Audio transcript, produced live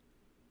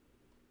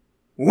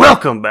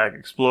Welcome back,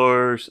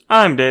 explorers.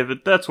 I'm David,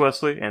 that's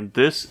Wesley, and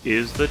this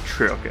is the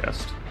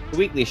Trailcast. A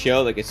weekly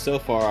show that gets so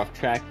far off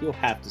track, you'll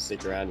have to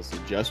stick around to see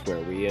just where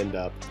we end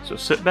up. So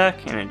sit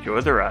back and enjoy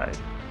the ride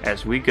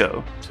as we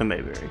go to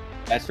Mayberry.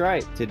 That's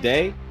right.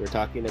 Today, we're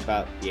talking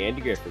about the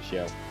Andy Griffith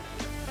Show.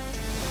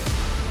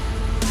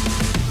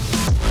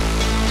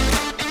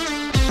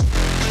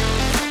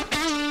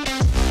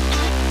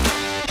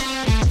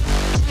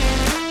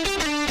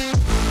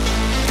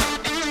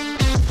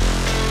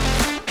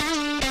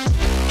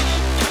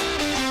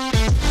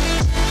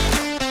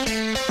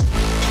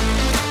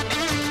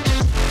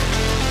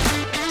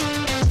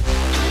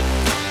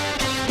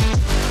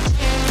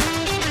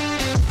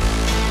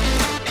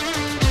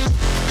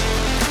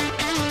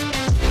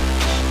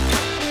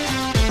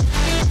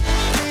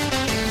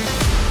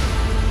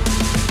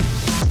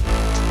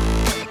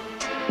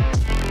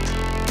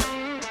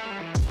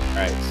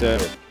 So,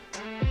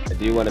 I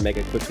do want to make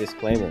a quick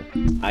disclaimer.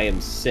 I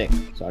am sick,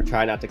 so I'll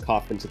try not to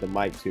cough into the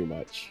mic too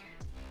much.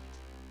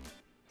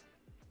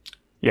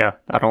 Yeah,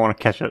 I don't want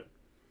to catch it.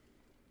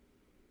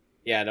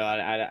 Yeah, no,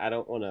 I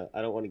don't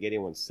want to get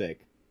anyone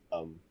sick.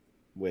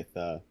 With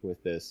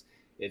this,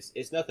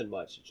 it's nothing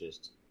much.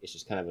 It's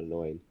just kind of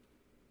annoying.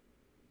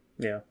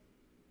 Yeah.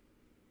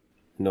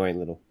 Annoying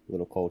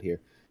little cold here.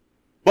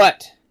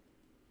 But,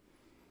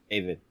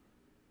 David,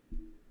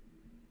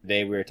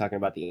 today we were talking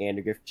about the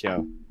Andy Griffith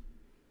Show.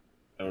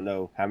 I don't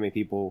know how many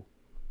people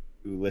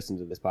who listen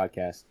to this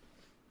podcast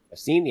have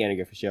seen the Andy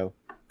Griffith Show.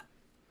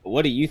 But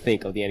what do you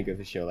think of the Andy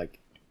Griffith Show? Like,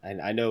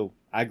 I know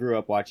I grew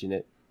up watching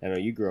it. I know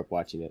you grew up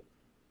watching it.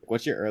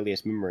 What's your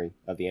earliest memory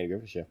of the Andy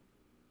Griffith Show?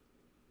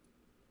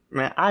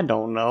 Man, I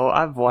don't know.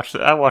 I watched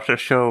a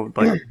show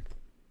like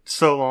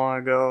so long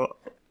ago.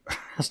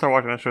 I started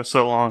watching that show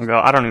so long ago.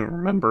 I don't even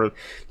remember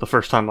the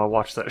first time I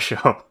watched that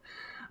show.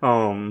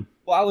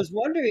 Well, I was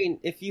wondering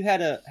if you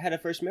had a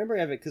first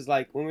memory of it, because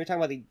like when we were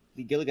talking about the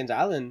Gilligan's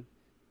Island,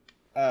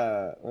 I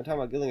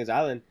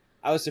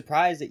was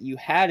surprised that you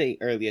had a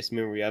earliest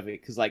memory of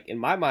it, because like in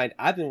my mind,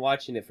 I've been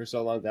watching it for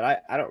so long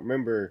that I don't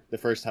remember the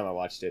first time I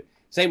watched it.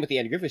 Same with the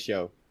Andy Griffith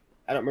Show,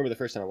 I don't remember the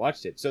first time I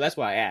watched it, so that's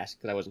why I asked,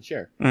 because I wasn't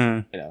sure.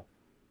 You know.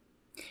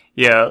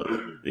 Yeah,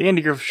 the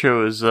Andy Griffith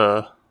Show is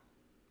yeah,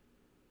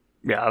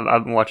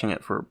 I've been watching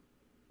it for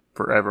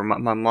forever.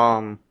 My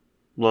mom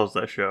loves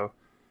that show.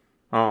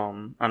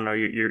 I know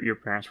your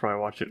parents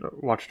probably watched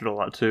it a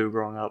lot too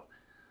growing up.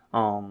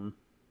 Oh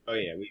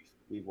yeah,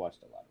 we've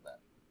watched a lot of that.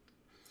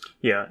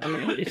 Yeah, I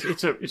mean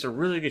it's a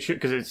really good show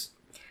because it's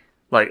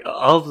like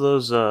of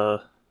those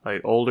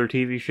like older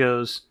TV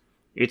shows,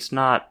 it's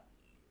not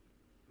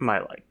my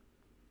like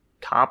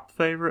top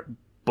favorite,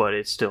 but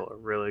it's still a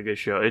really good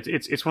show.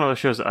 It's one of those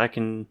shows that I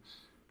can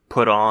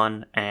put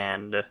on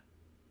and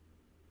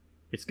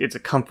it's a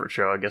comfort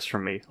show, I guess, for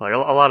me. Like a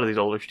lot of these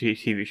older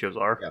TV shows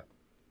are. Yeah.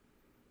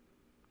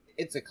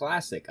 It's a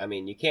classic. I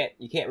mean, you can't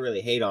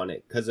really hate on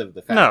it because of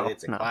the fact that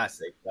it's a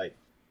classic. Like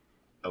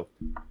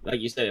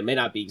you said, it may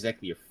not be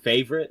exactly your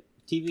favorite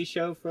TV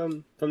show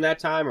from that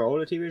time or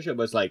older TV show,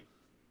 but it's like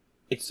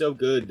it's so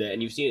good that,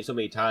 and you've seen it so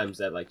many times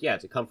that like, yeah,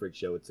 it's a comfort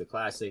show. It's a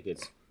classic.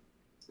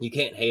 You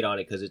can't hate on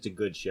it because it's a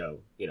good show.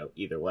 You know,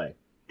 either way.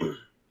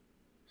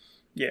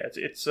 Yeah,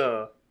 it's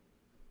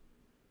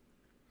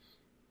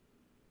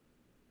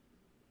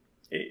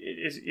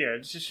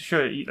just a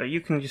show that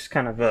you can just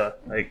kind of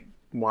like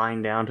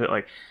wind down to it.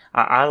 Like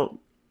I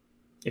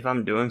if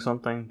I'm doing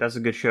something, that's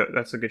a good show.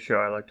 That's a good show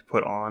I like to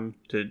put on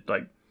to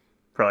like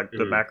for like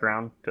the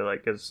background to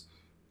like, because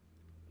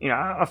you know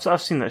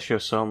I've seen that show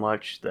so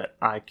much that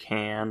I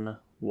can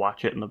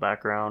watch it in the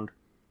background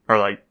or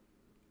like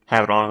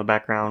have it on in the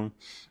background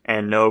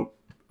and know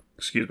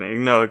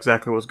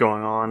exactly what's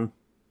going on.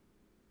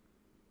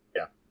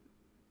 Yeah.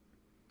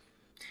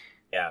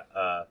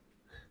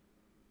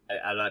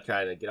 I'm not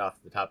trying to get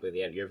off the topic of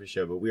the Andy Griffith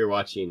Show, but we were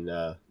watching,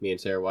 me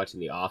and Sarah watching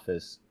The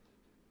Office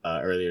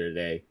earlier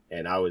today,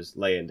 and I was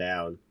laying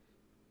down.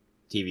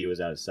 TV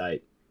was out of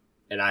sight,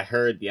 and I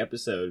heard the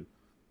episode,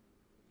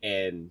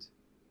 and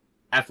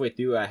halfway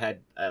through, I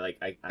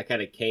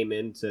kind of came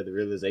into the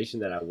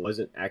realization that I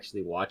wasn't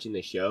actually watching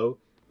the show,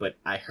 but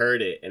I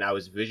heard it, and I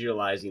was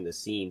visualizing the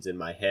scenes in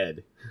my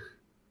head,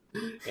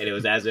 and it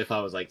was as if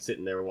I was like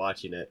sitting there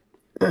watching it.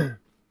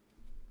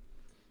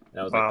 And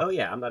I was like, oh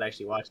yeah, I'm not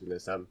actually watching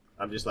this. I'm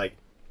just like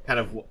kind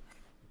of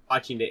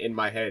watching it in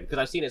my head because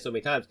I've seen it so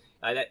many times.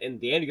 And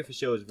the Andy Griffith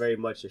Show is very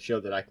much a show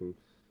that I can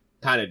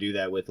kind of do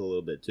that with a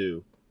little bit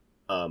too.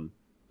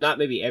 Not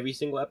maybe every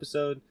single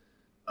episode.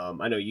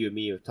 I know you and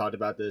me have talked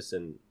about this,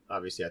 and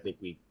obviously I think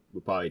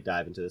we'll probably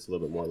dive into this a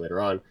little bit more later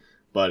on.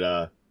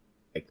 But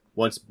like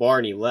once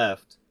Barney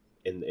left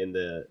in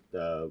the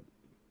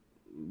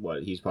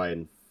what, he's probably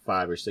in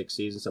 5 or 6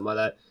 seasons, something like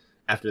that.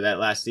 After that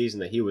last season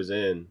that he was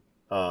in,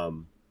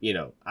 you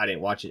know, I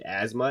didn't watch it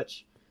as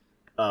much.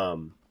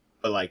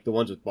 But like the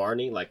ones with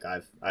Barney, like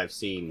I've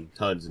seen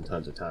tons and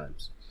tons of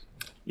times.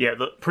 Yeah,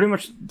 pretty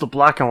much the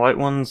black and white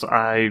ones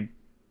I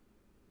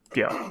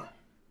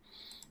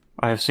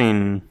have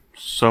seen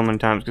so many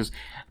times because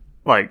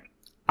like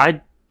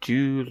I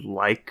do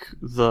like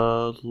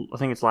I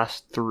think it's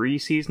last 3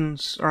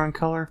 seasons are in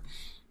color.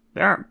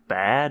 They aren't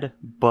bad,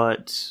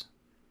 but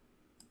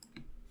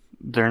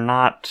they're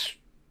not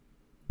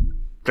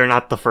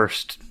the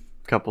first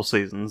couple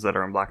seasons that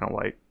are in black and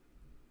white.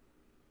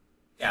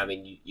 Yeah, I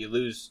mean, you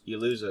lose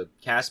a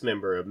cast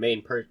member, a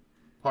main part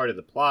of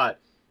the plot,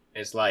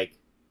 and it's like,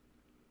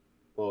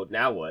 well,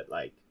 now what?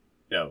 Like,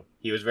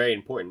 he was a very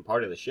important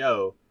part of the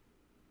show.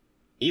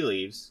 He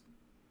leaves,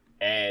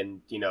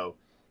 and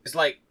it's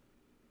like,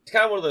 it's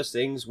kind of one of those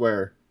things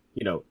where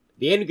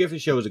the Andy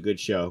Griffith Show was a good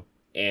show,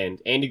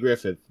 and Andy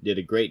Griffith did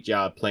a great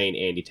job playing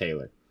Andy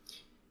Taylor.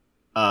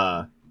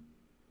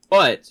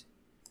 But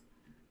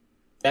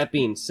that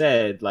being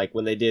said, like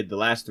when they did the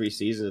last 3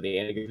 seasons of the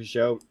Andy Griffith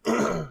Show,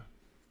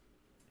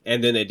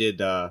 and then they did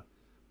what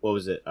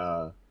was it?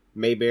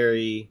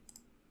 Mayberry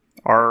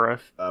RFD.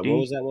 What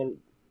was that one?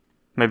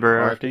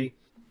 Mayberry RFD.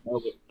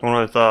 The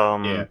one with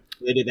yeah,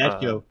 they did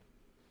that show.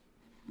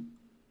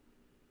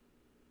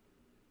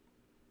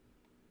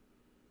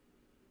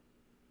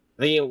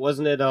 I think it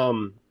wasn't it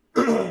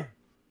Omer,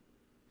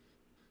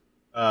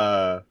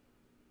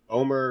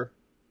 or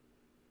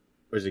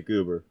is it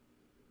Goober?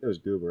 It was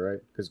Goober,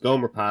 right? Because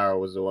Gomer Pyle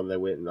was the one that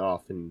went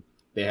off, and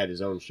they had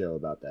his own show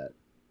about that.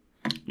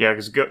 Yeah,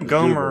 because Gomer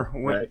Goober,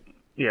 went. right?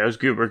 Yeah, it was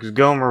Goober because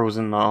Gomer was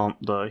in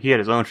the he had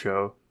his own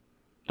show.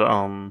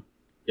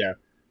 Yeah,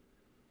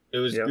 it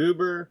was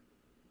Goober.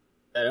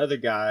 That other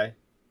guy,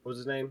 what was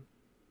his name?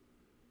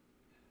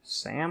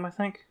 Sam, I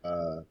think.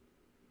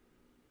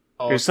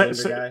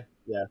 Slender guy.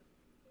 Yeah.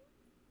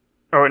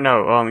 Oh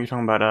no, you're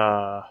talking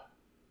about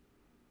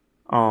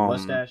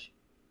mustache.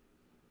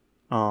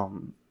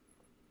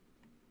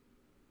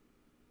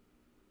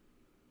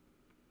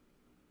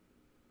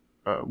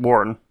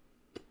 Warren.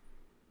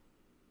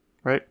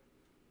 Right?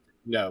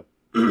 No.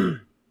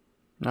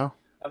 No?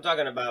 I'm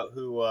talking about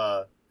who,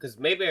 because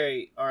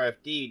Mayberry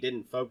RFD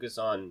didn't focus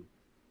on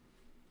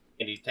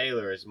Andy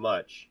Taylor as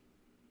much.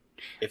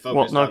 It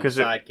focused on the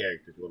side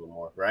characters a little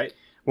more, right?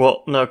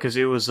 Well, no, because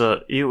it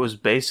was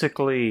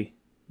basically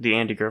the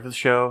Andy Griffith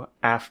Show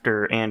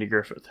after Andy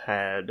Griffith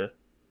had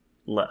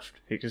left.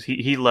 Because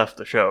he left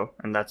the show,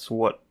 and that's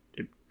what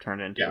it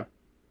turned into.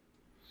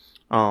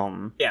 Yeah.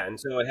 Yeah, and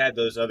so it had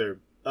those other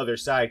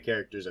side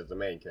characters as the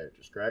main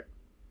characters, correct?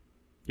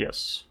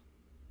 Yes.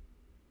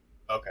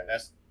 Okay,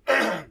 that's...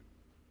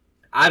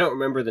 I don't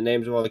remember the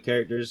names of all the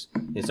characters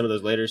in some of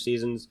those later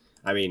seasons.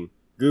 I mean,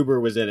 Goober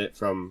was in it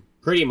from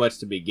pretty much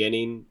the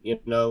beginning,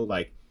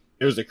 like,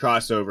 it was a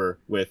crossover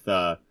with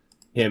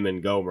him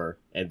and Gomer,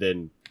 and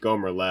then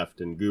Gomer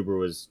left, and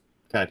Goober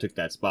kind of took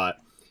that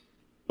spot.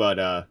 But,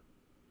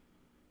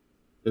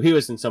 so he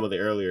was in some of the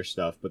earlier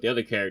stuff, but the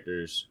other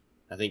characters,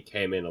 I think,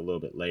 came in a little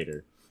bit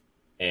later,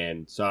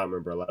 and so I don't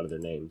remember a lot of their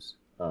names.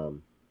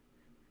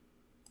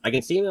 I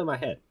can see them in my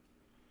head.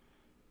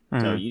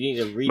 Mm-hmm. So you need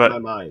to read my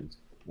mind.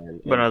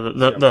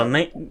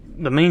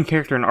 The main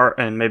character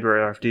in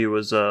Mayberry RFD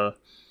was I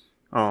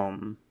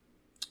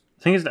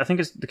think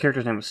the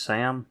character's name was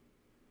Sam.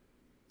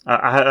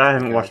 I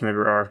haven't watched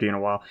Mayberry RFD in a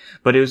while,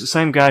 but it was the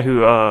same guy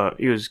who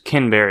he was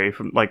Ken Berry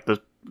from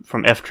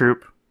F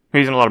Troop. He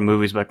was in a lot of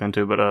movies back then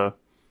too, but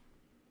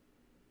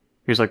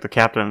he was like the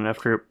captain in F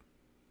Troop.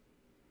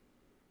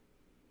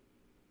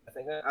 I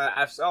think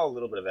I saw a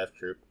little bit of F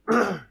Troop.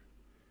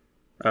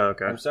 Oh,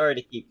 okay. I'm sorry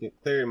to keep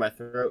clearing my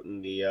throat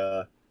in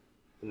the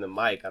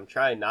mic. I'm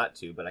trying not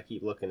to, but I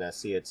keep looking. I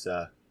see it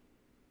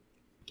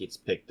gets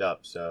picked up,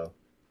 so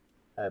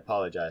I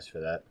apologize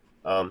for that.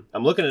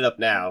 I'm looking it up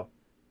now.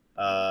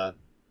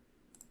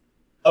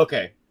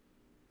 Okay.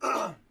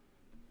 I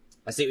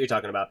see what you're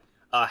talking about.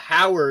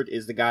 Howard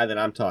is the guy that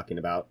I'm talking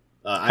about.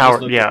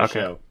 Howard, yeah, okay.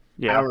 Show.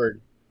 Yeah.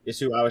 Howard is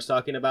who I was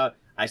talking about.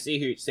 I see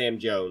who Sam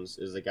Jones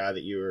is the guy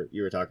that you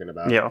were talking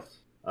about. Yeah.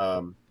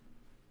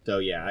 So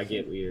yeah, I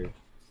get weird.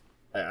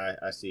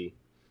 I see.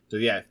 So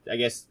yeah, I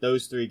guess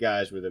those 3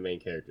 guys were the main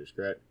characters,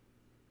 correct?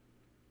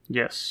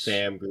 Yes.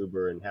 Sam,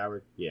 Goober, and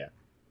Howard? Yeah.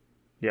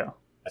 Yeah.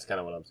 That's kind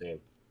of what I'm saying.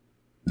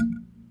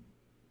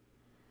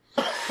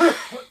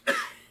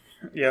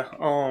 Yeah,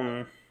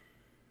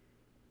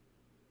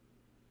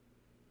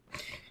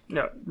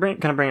 no,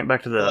 kind of bring it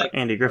back to the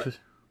Andy Griffith.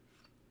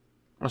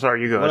 I'm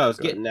sorry, you go ahead. What I was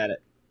getting at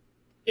it.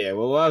 Yeah,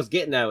 well, what I was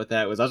getting at with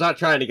that was I was not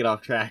trying to get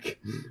off track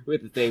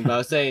with the thing, but I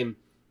was saying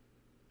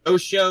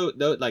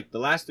like the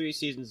last 3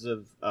 seasons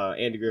of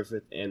Andy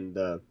Griffith and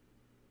the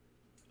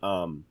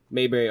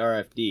Mayberry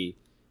RFD.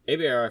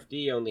 Mayberry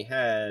RFD only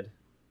had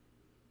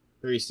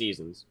 3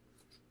 seasons,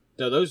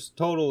 so those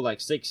total like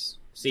 6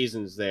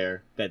 seasons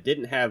there that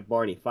didn't have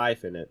Barney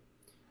Fife in it.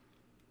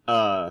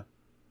 Kind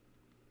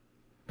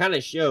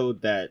of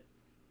showed that,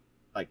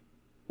 like,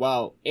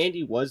 while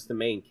Andy was the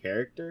main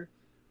character,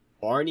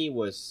 Barney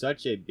was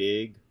such a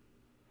big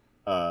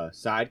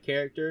sidekick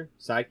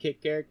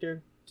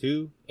character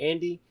to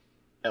Andy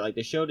that, like,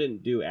 the show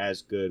didn't do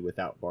as good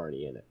without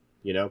Barney in it,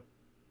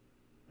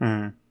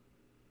 Mm-hmm.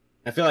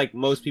 I feel like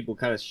most people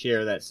kind of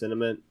share that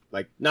sentiment.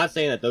 Like, not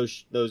saying that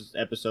those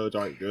episodes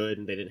aren't good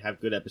and they didn't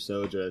have good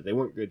episodes or that they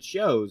weren't good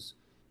shows,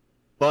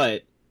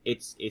 but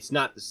it's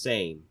not the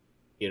same,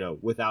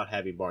 without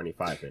having Barney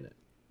Fife in it.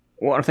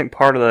 Well, I think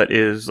part of that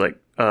is like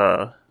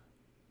Don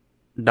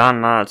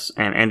Knotts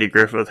and Andy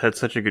Griffith had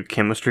such a good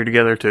chemistry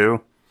together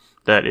too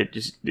that it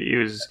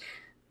was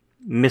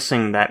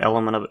missing that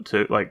element of it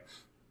too.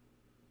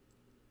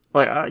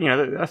 I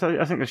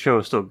think the show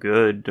is still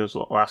good. Those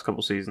last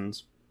couple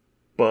seasons,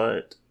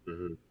 but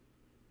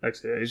like I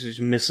said, it's just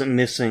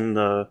missing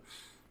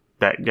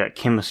that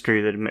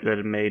chemistry that had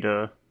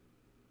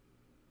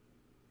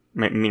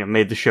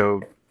made the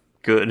show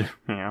good.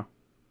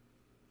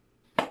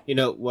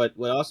 What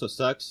also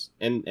sucks,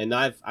 and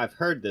I've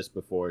heard this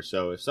before.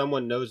 So if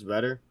someone knows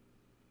better,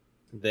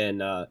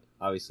 then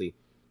obviously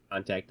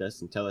contact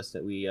us and tell us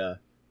that we are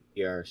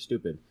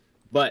stupid.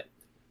 But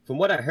from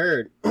what I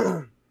heard,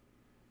 the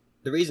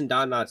reason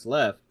Don Knotts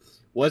left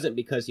wasn't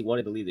because he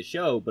wanted to leave the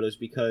show, but it was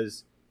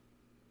because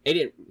he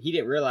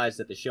didn't realize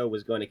that the show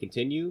was going to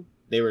continue.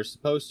 They were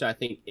supposed to, I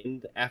think,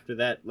 end after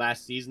that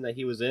last season that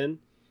he was in,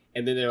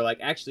 and then they were like,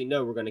 actually,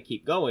 no, we're going to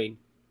keep going.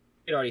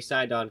 He'd already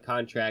signed on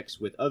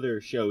contracts with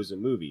other shows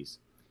and movies,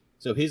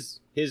 so his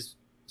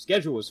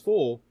schedule was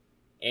full,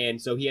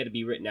 and so he had to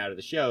be written out of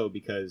the show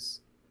because,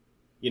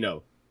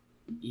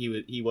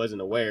 he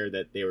wasn't aware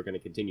that they were going to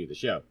continue the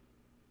show,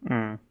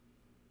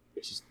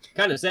 which is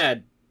kind of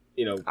sad,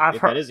 if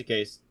that is the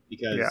case.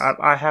 Because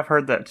I have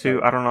heard that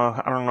too. I don't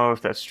know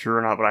if that's true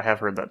or not, but I have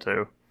heard that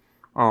too.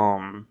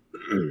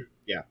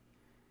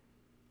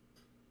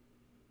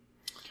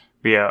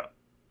 Yeah.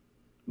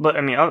 But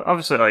I mean,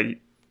 obviously, like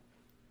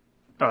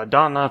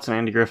Don Knotts and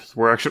Andy Griffith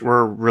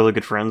were really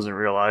good friends in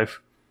real life.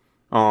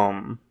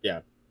 Yeah.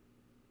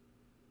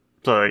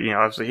 So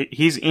obviously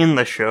he's in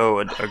the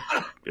show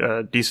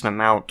a decent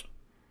amount.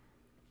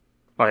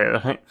 I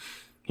think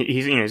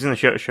he's in the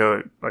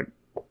show like.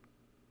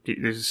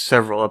 There's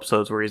several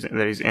episodes where he's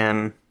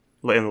in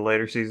the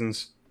later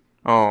seasons.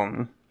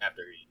 After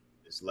he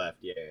just left,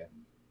 yeah.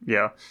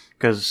 Yeah,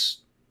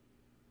 because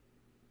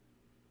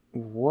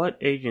what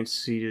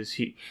agency does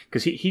he?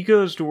 Because he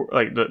goes to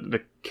like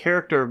the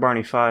character of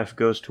Barney Fife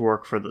goes to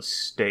work for the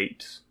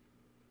state,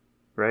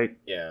 right?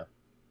 Yeah.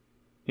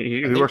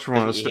 He works for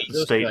one of the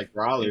state, like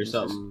Raleigh agencies.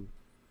 Or something.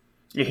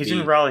 Yeah, he's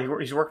in Raleigh.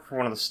 He's working for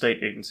one of the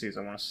state agencies.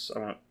 I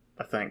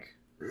think.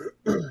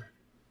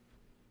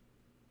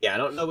 Yeah, I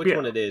don't know which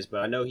one it is, but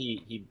I know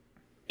he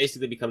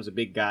basically becomes a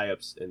big guy up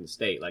in the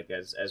state, like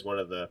as one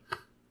of the,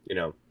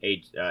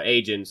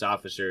 agents,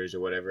 officers, or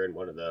whatever, in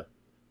one of the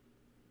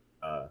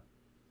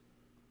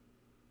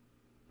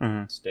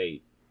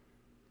state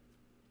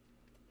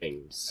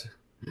things,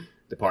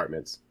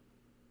 departments.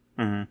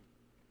 I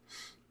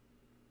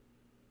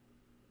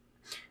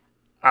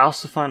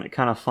also find it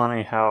kind of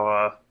funny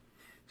how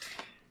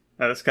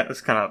it's kind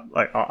of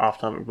like off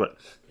topic, but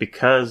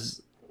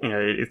because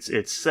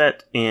it's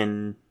set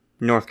in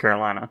North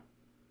Carolina.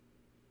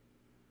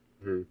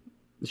 The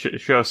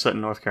show is set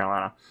in North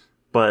Carolina,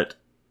 but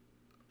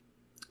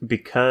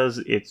because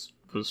it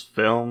was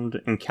filmed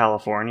in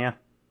California,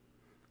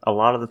 a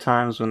lot of the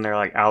times when they're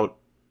like out,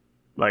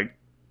 like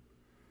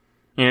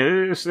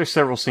there's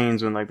several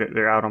scenes when like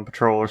they're out on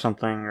patrol or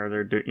something, or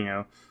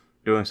they're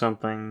doing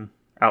something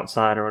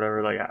outside or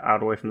whatever, like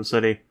out away from the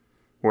city,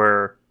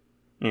 where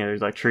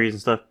there's like trees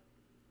and stuff.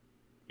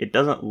 It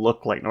doesn't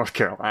look like North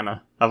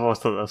Carolina. I've always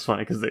thought that was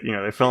funny because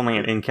they're filming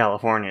it in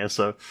California,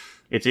 so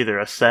it's either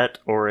a set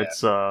or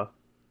it's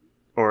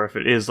or if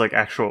it is like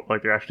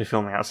they're actually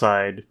filming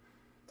outside,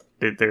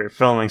 they're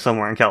filming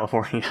somewhere in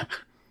California.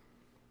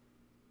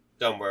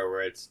 Somewhere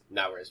where it's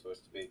not where it's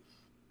supposed to be.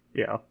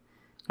 Yeah,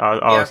 I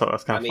always thought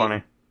that's kind of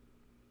funny.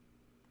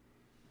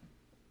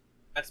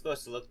 Not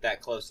supposed to look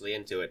that closely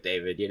into it,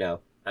 David.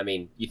 I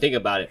mean, you think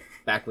about it.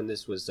 Back when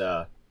this was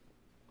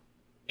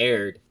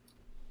aired.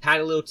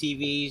 Tiny little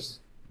TVs,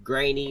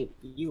 grainy.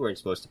 You weren't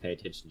supposed to pay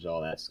attention to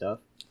all that stuff.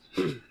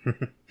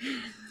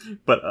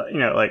 But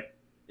like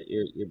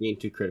you're being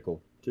too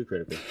critical. Too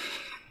critical.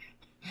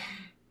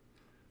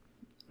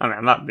 I mean,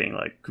 I'm not being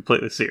like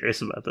completely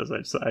serious about this.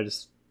 I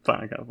just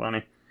find it kind of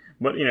funny.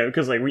 But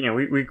because like we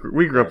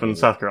grew up in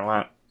South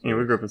Carolina. We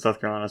grew up in South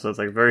Carolina, so it's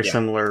like a very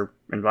similar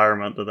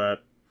environment to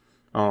that.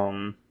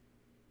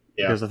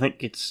 Because I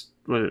think it's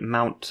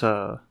Mount.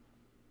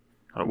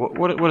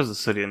 What is the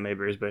city that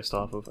Mayberry is based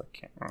off of? I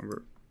can't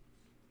remember.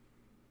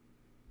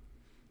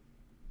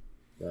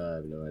 I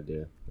have no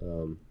idea.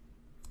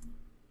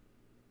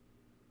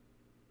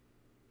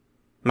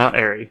 Mount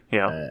Airy,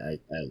 yeah.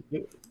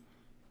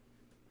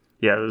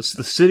 Yeah, the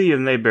city of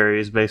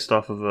Mayberry is based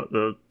off of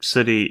the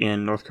city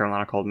in North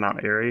Carolina called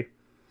Mount Airy.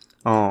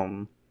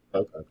 Okay.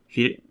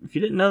 If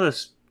you didn't know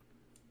this,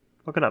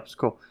 look it up. It's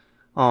cool.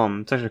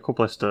 It's actually a cool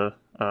place to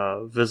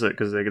visit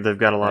because they've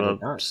got a lot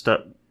of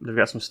stuff. They've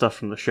got some stuff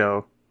from the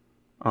show.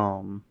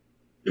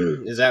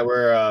 Is that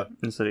where in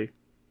the city?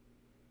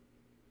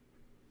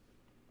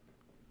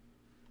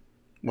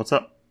 What's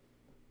up?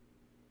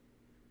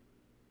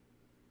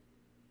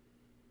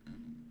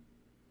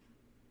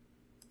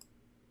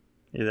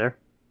 You there?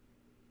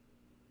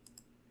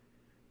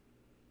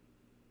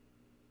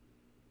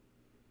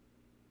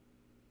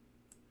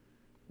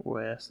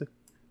 Wesley?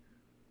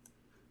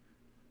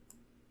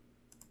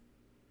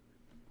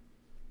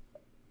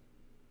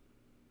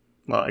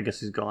 Well, I guess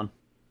he's gone.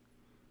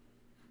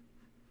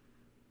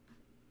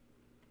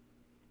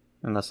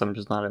 Unless I'm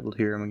just not able to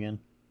hear him again.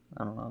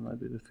 I don't know, that might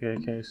be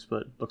the case,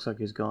 but looks like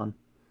he's gone.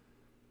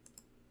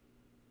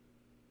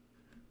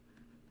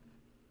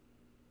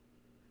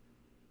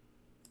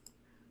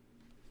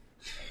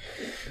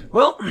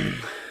 Well, in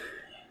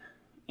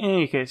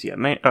any case, yeah,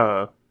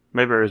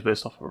 Mayberry is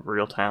based off of a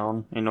real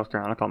town in North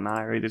Carolina called Mount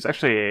Airy. There's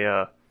actually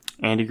a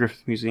Andy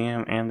Griffith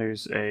Museum, and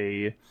there's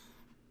a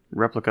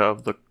replica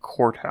of the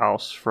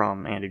courthouse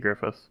from Andy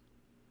Griffith.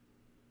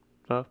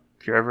 So,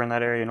 if you're ever in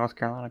that area in North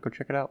Carolina, go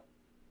check it out.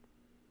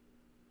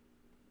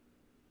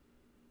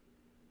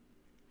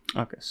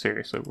 Okay,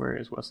 seriously, where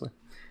is Wesley?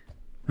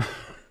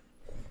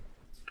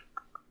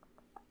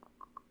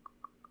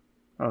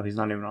 Oh, he's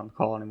not even on the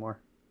call anymore.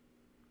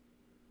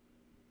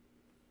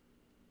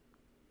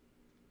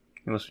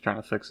 He must be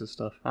trying to fix his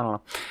stuff. I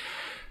don't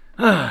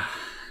know.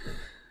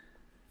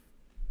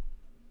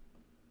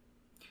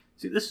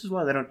 See, this is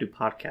why they don't do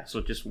podcasts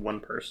with just one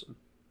person.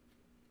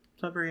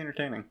 It's not very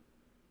entertaining.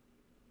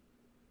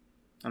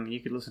 I mean, you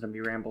could listen to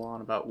me ramble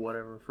on about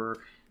whatever for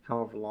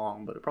however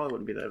long, but it probably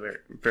wouldn't be that very,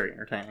 very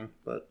entertaining.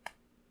 But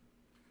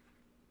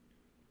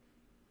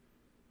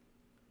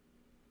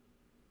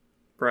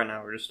right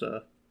now, we're just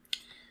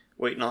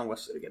waiting on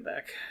Wesley to get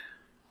back.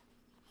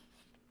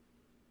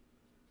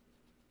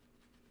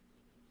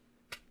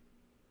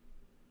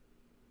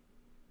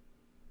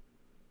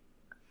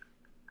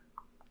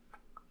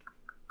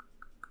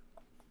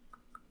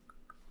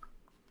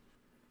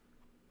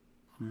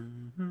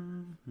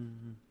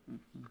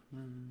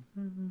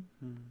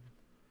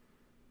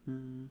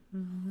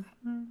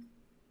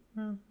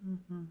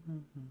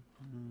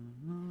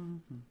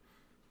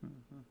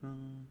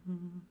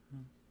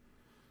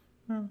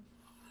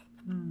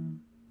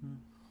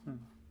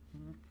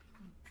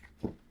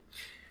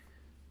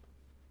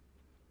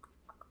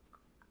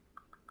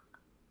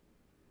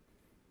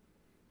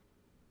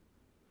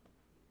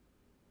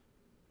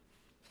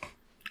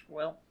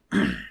 Well,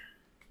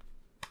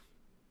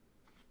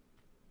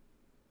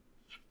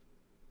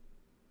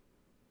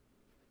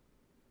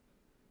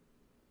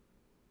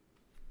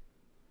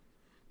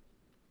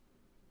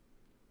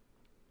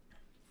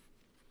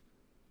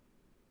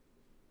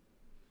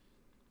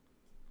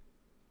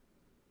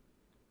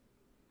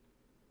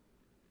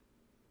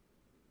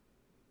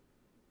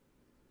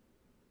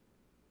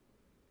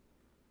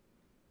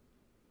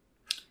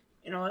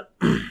 you know what?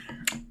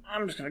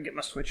 I'm just gonna get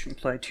my Switch and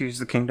play Tears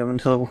of the Kingdom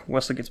until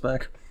Wesley gets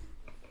back.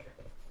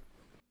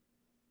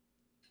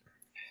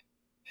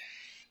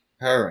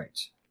 Alright.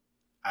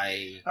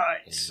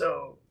 Alright,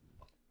 so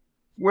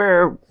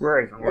where what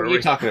were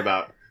you talking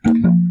about? I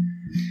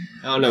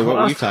don't know, what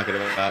were you talking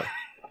about?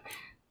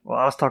 Well,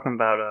 I was talking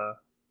about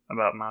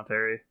Mount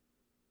Airy.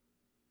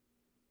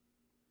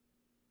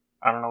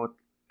 I don't know what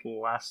the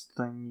last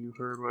thing you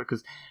heard was,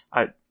 because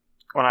I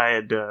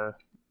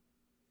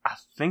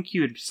think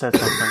you had said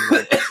something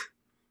like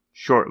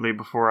shortly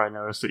before I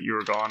noticed that you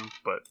were gone,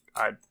 but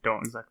I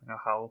don't exactly know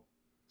how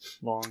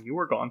long you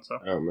were gone, so.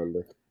 I don't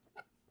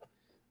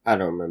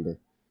remember.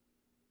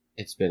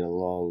 It's been a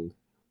long...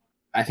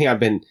 I think I've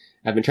been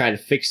trying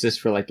to fix this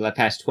for like the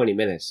past 20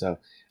 minutes, so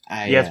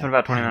yeah, it's been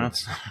about 20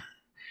 minutes.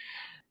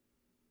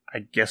 I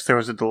guess there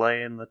was a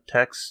delay in the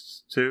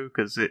text too,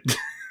 because it...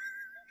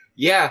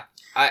 Yeah,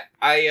 I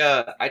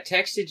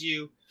texted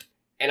you,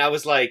 and I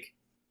was like,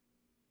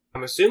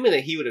 I'm assuming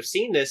that he would have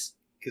seen this,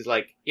 because,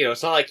 like, you know,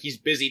 it's not like he's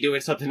busy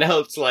doing something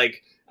else.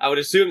 Like, I would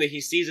assume that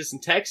he sees this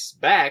and texts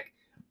back.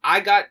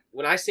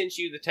 When I sent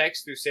you the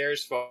text through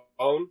Sarah's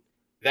phone,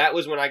 that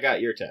was when I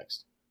got your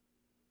text.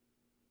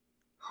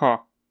 Huh.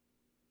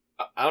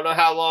 I don't know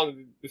how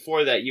long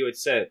before that you had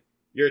sent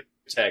your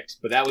text,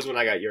 but that was when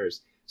I got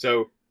yours.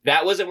 So,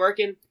 that wasn't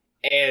working,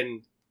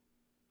 and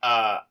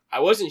I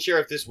wasn't sure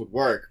if this would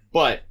work,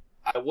 but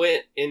I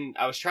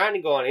was trying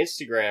to go on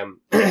Instagram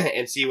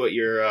and see what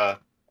your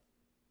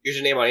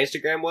username on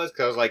Instagram was,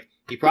 because I was like,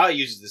 he probably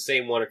uses the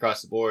same one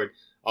across the board,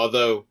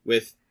 although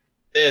with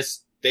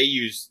this, they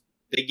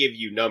give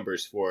you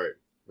numbers for it,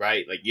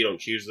 right? Like, you don't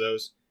choose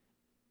those.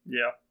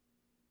 Yeah.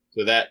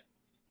 So that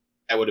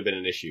would have been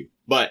an issue.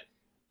 But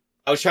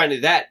I was trying to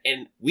do that,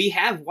 and we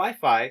have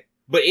Wi-Fi,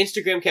 but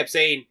Instagram kept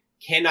saying,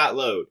 cannot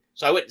load.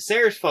 So I went to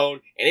Sarah's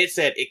phone, and it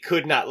said it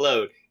could not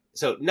load.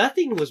 So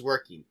nothing was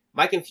working.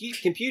 My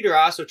computer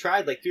I also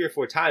tried like 3 or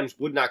 4 times,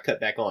 would not cut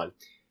back on.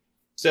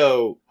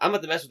 So I'm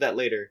about to mess with that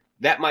later.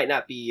 That might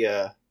not be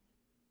in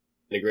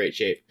a great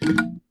shape.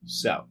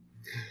 So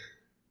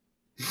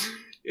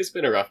it's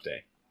been a rough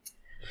day.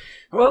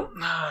 Well,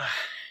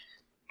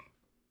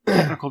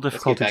 technical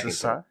difficulties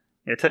aside.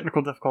 Yeah,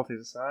 technical difficulties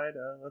aside,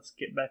 let's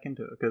get back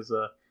into it, because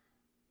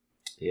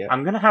yeah,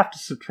 I'm gonna have to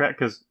subtract,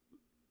 because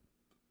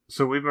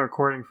so we've been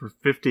recording for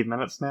 50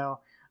 minutes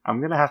now.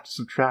 I'm gonna have to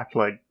subtract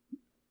like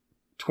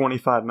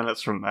 25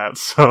 minutes from that,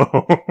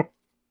 so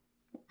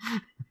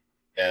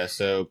yeah,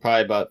 so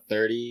probably about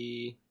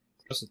 30,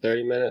 close to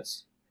 30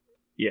 minutes.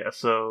 Yeah,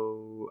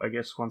 so I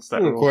guess once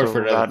that we'll rolls record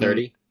over for another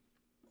 30.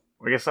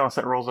 I guess once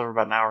that rolls over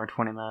about an hour and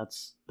 20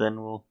 minutes,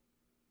 then we'll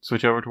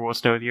switch over to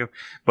what's new with you.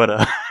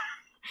 But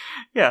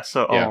yeah.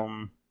 So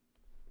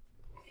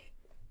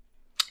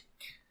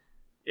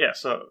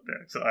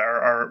so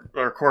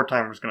our core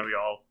timer is going to be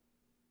all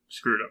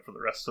screwed up for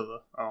the rest of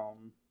the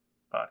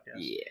podcast.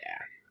 Yeah.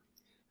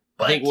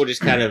 I think we'll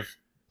just kind of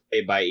play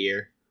it by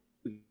ear.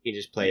 We can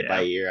just play it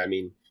by ear. I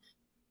mean,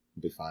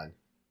 it'll be fine.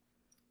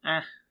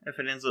 If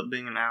it ends up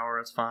being an hour,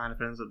 it's fine. If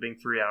it ends up being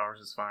 3 hours,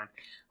 it's fine.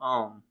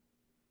 I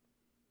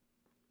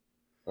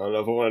don't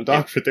know if I want to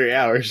talk for 3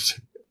 hours.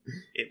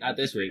 Not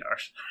this week.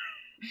 Hours.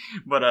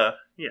 But,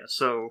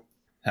 so...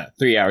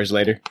 3 hours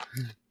later.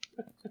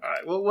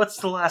 Alright, well, what's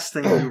the last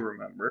thing you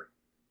remember?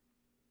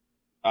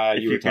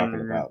 You were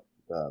talking about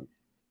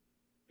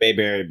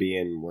Mayberry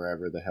being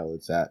wherever the hell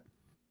it's at.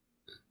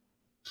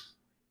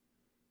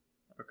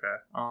 Okay.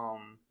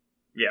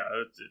 Yeah,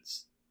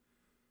 it's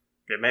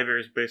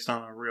Mayberry's based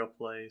on a real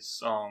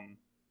place. I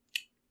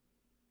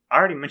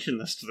already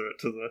mentioned this to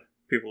the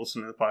people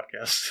listening to the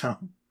podcast, so...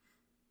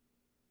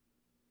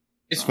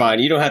 It's fine.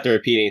 You don't have to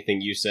repeat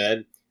anything you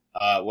said.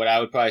 What I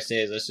would probably say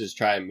is let's just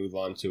try and move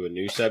on to a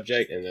new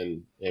subject, and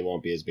then it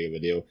won't be as big of a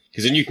deal.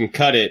 Because then you can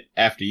cut it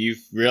after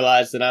you've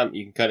realized that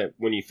you can cut it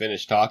when you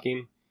finish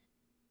talking.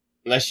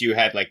 Unless you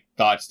had, like,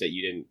 thoughts that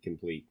you didn't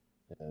complete.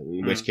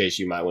 In which case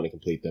you might want to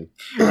complete them.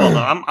 Well, no,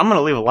 I'm going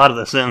to leave a lot of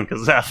this in,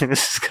 because I think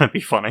this is going to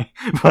be funny.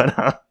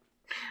 But,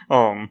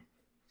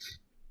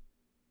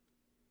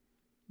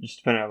 just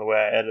depending on the way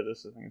I edit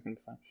this, I think it's going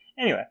to be fine.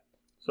 Anyway,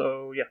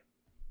 so, yeah.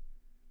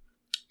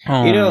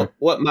 You know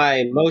what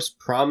my most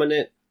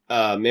prominent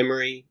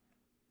memory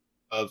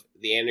of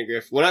the Andy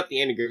Griffith, well, not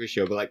the Andy Griffith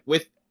show, but like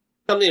with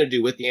something to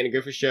do with the Andy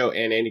Griffith show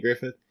and Andy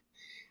Griffith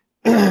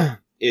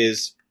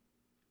is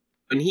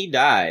when he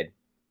died,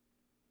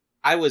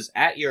 I was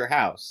at your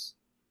house.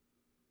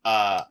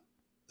 I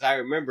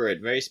remember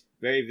it very,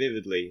 very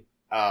vividly.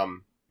 I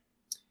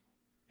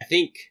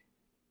think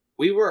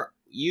we were,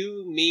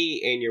 you, me,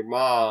 and your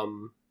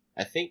mom,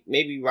 I think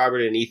maybe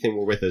Robert and Ethan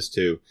were with us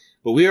too.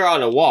 But we were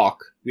on a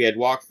walk. We had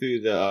walked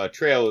through the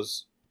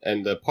trails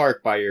and the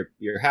park by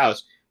your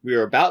house. We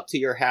were about to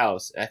your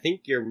house. I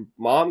think your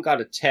mom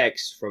got a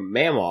text from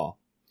Mamaw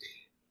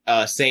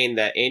saying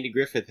that Andy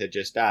Griffith had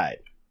just died.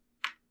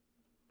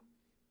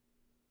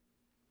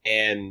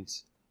 And,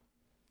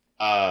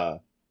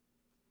 like,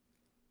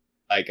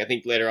 I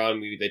think later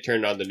on they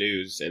turned on the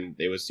news and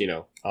it was,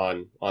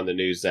 on the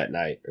news that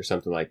night or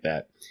something like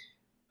that.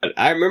 But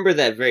I remember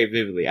that very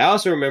vividly. I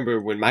also remember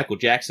when Michael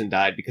Jackson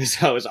died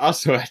because I was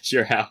also at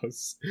your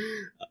house.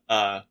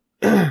 Or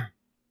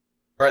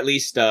at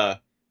least,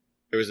 there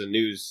was a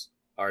news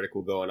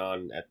article going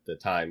on at the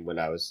time when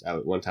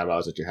one time I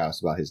was at your house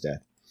about his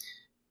death.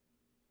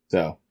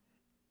 So,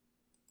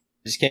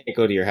 I just can't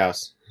go to your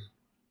house.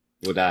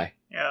 We'll die.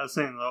 Yeah, I was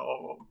saying,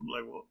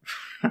 like,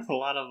 that's a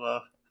lot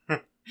of,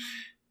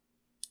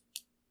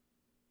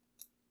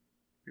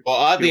 well,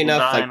 oddly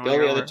enough, like, the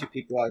only other two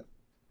people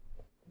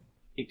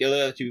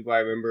I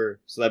remember,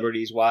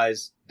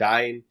 celebrities-wise,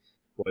 dying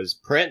was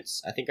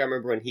Prince. I think I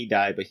remember when he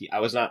died, but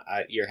I was not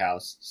at your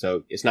house,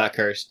 so it's not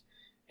cursed.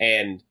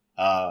 And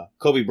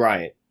Kobe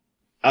Bryant.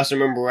 I also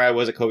remember where I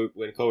was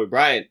when Kobe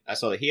Bryant, I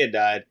saw that he had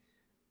died,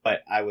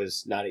 but I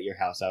was not at your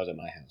house. I was at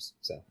my house,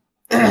 so.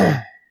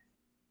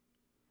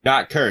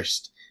 Not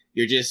cursed.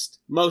 You're just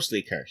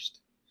mostly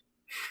cursed.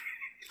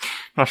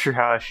 Not sure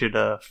how I should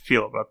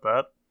feel about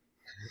that.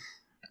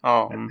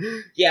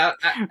 Yeah,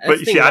 but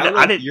see, I don't know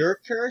didn't. If you're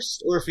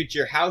cursed, or if it's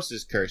your house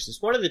is cursed. It's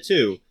one of the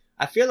two.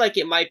 I feel like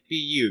it might be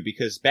you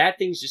because bad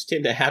things just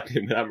tend to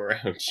happen when I'm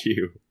around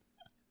you.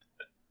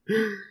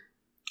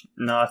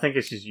 No, I think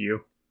it's just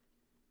you.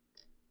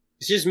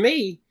 It's just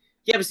me.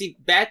 Yeah, but see,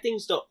 bad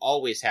things don't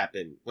always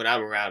happen when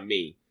I'm around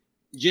me.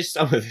 Just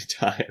some of the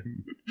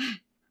time.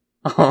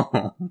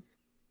 Oh.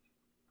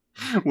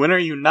 When are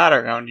you not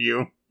around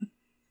you?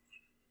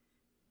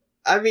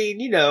 I mean,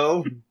 you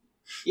know.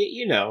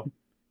 You know.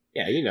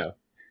 Yeah, you know.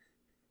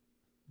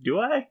 Do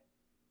I?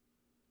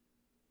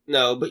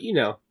 No, but you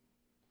know.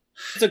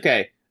 It's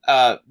okay.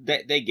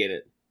 They get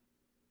it.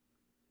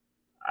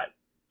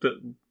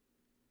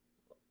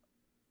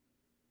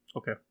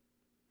 Okay.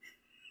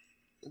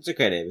 It's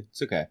okay, David.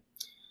 It's okay.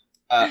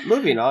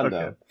 Moving on, okay.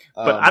 though.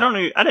 But I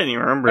didn't even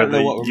remember I don't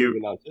know what we're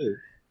moving on to.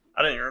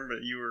 I didn't remember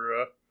that you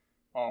were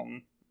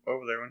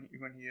over there when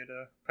he had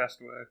passed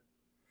away.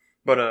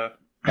 But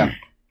yeah.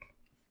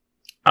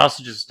 I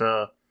also just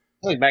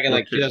Like back in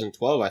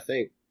 2012, I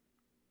think.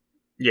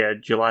 Yeah,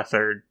 July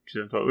 3rd,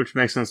 2012, which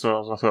makes sense. So I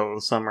was also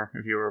the summer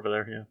if you were over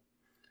there. Yeah.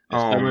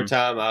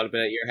 Summertime, I would have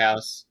been at your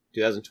house.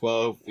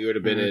 2012, we would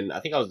have been in. I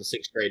think I was in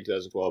 6th grade in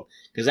 2012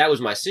 because that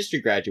was my sister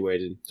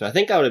graduated. So I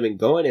think I would have been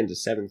going into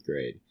 7th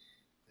grade.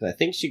 I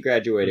think she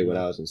graduated when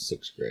I was in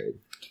 6th grade.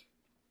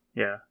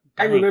 Yeah.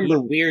 I remember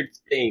weird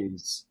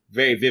things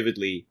very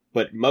vividly,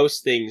 but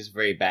most things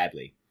very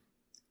badly.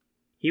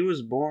 He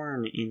was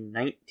born in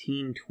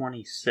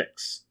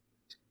 1926.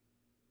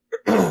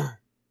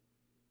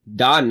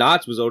 Don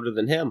Knotts was older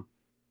than him.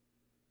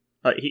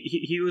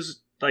 He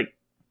was like,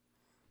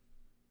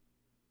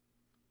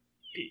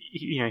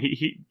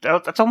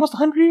 that's almost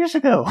 100 years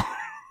ago.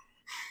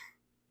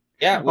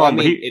 Yeah, well, I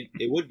mean,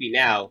 it would be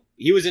now.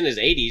 He was in his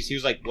 80s. He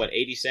was like, what,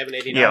 87,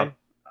 89?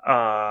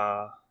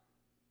 Yeah.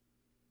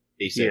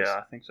 86. Yeah,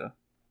 I think so.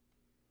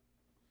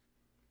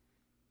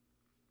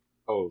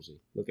 How old was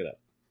he? Look it up.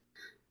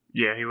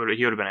 Yeah, he would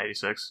have been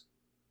 86.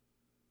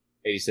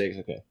 86,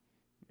 okay.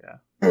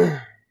 Yeah.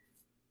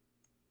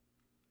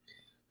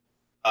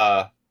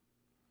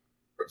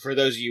 For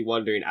those of you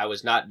wondering, I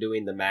was not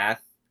doing the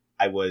math.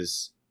 I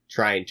was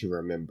trying to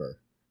remember.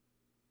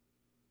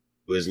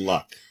 It was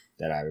luck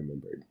that I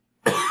remembered.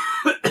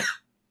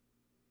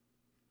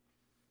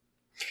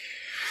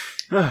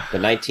 The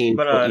 19...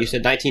 you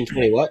said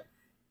 1920 what?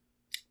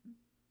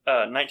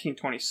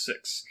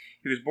 1926.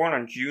 He was born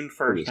on June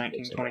 1st,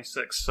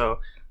 1926. So,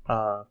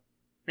 yeah,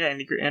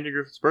 Andy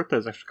Griffith's birthday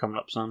is actually coming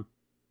up soon.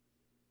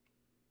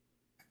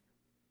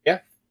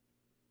 Yeah.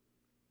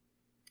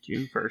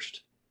 June 1st.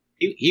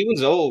 He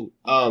was old.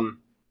 Don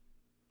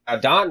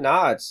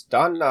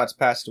Knotts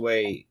passed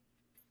away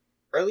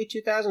early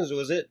 2000s.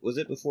 Was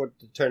it before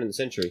the turn of the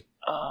century?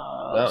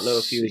 I don't know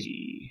if he was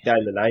died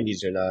in the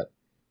 90s or not.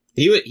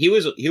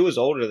 He was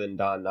older than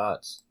Don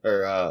Knotts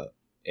or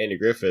Andy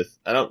Griffith.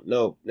 I don't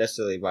know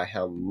necessarily by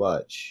how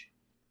much.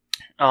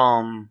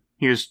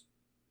 He was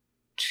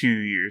 2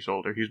 years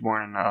older. He was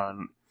born in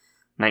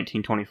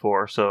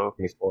 1924. So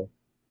 24.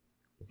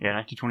 Yeah,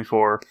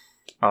 1924.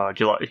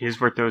 July. His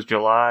birthday was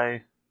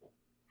July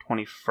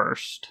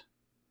 21st.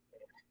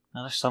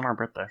 Now that's on our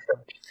birthday.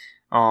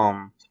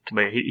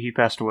 But he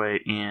passed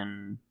away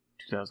in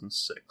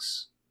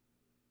 2006.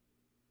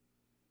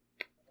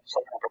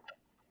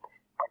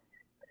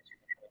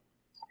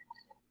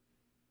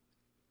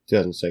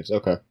 2006.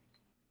 Okay.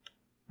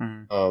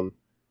 Mm-hmm.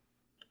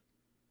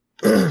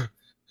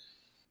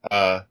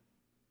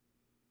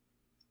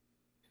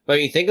 But when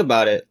you think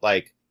about it,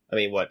 like, I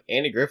mean, what,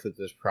 Andy Griffith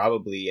was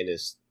probably in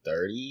his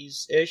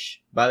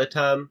 30s-ish by the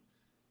time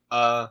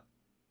the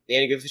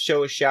Andy Griffith Show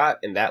was shot,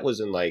 and that was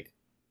in, like,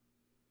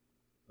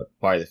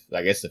 probably,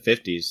 I guess, the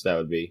 50s, that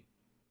would be.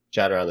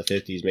 Shot around the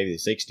 50s, maybe the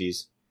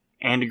 60s.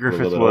 Andy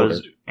Griffith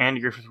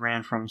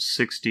ran from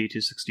 60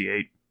 to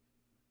 68.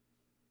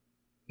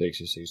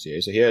 60,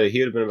 68. So he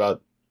would have been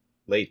about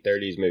late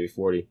 30s, maybe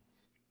 40.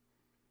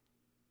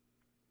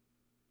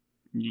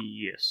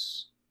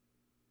 Yes.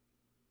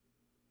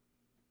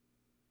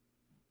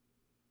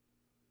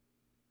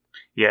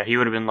 Yeah, he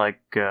would have been like,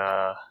 he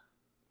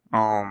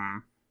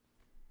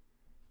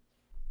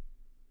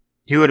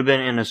would have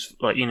been in his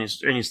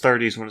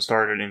 30s when it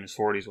started, in his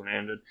 40s when it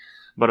ended.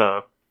 But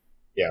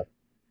yeah.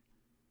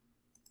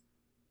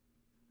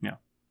 Yeah.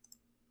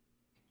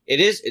 It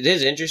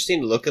is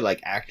interesting to look at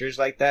like actors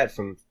like that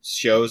from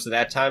shows of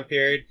that time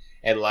period,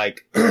 and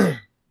like,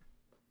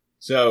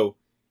 so,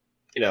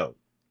 you know,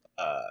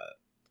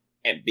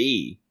 Aunt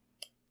B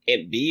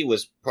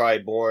was probably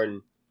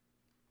born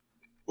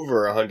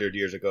over 100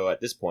 years ago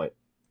at this point,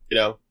 you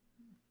know,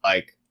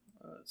 like,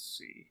 let's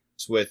see,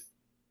 just with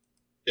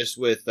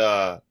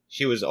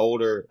she was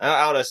older.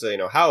 I don't necessarily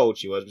know how old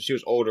she was, but she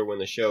was older when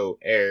the show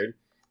aired,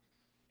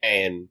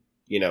 and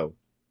you know,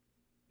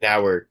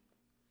 now we're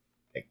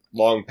like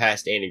long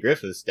past Andy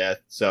Griffith's death,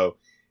 so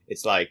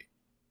it's like,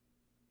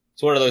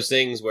 it's one of those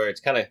things where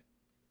it's kind of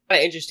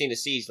interesting to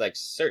see like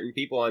certain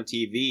people on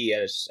TV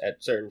at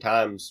certain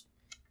times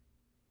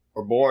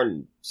were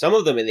born, some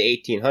of them in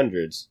the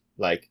 1800s,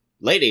 like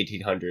late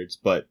 1800s,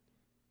 but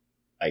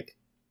like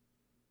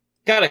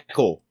kind of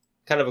cool,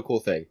 kind of a cool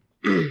thing.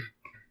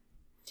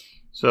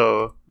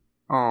 So,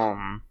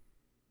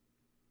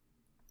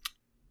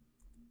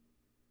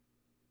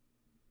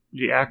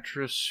 the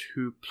actress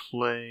who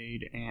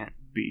played Aunt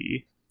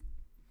B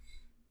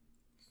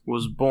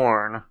was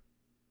born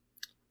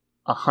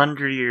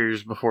 100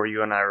 years before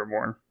you and I were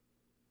born.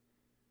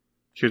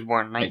 She was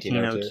born in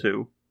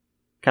 1902.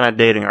 Kind of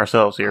dating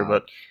ourselves here,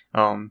 but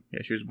yeah,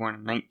 she was born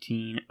in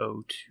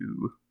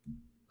 1902.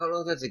 I don't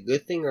know if that's a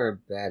good thing or a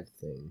bad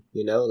thing.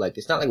 You know, like,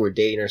 it's not like we're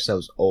dating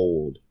ourselves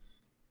old.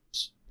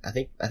 I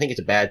think it's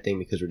a bad thing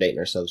because we're dating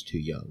ourselves too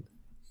young.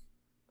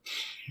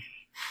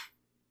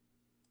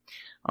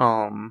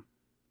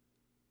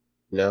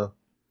 No.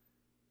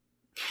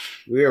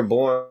 We were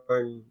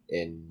born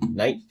in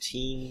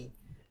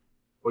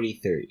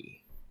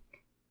 1943.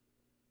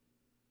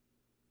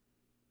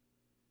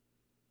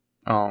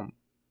 There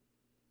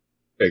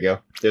you go.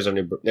 There's our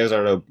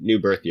new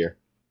birth year.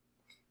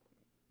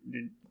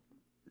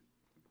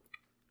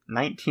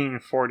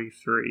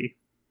 1943.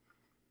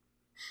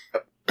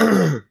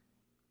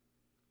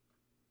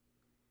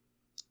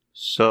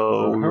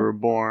 So we were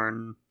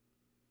born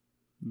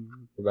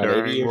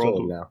about 80 years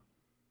old now.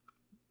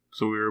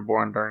 So we were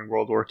born during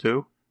World War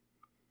II?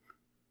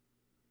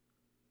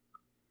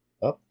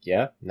 Oh,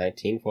 yeah.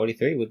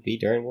 1943 would be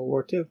during World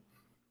War II.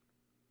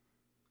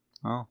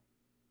 Oh.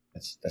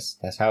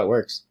 That's how it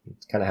works.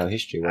 It's kind of how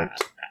history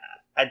works.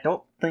 I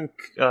don't think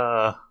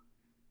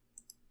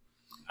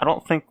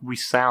we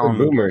sound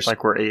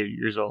like we're 80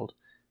 years old.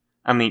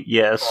 I mean,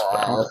 yes, but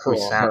I don't think we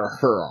sound.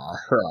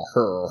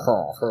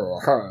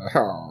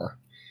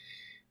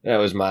 That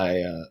was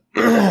my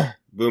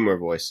boomer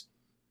voice.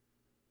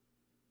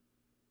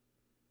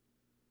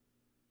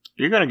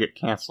 You're gonna get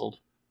canceled.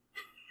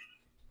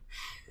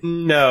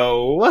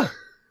 No.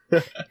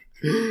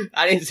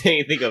 I didn't say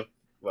anything of...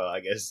 Well, I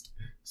guess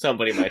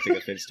somebody might take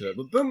offense to it,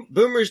 but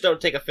boomers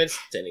don't take offense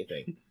to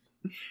anything.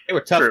 They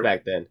were tough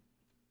back then.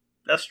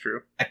 That's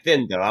true. Back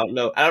then, though, I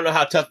don't know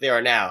how tough they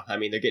are now. I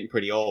mean, they're getting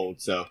pretty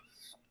old, so...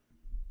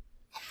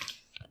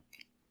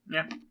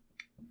 Yeah.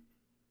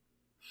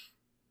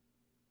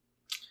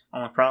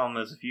 Only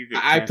problem is if you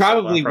get I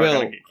probably will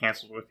gonna get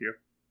canceled with you.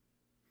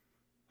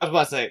 I was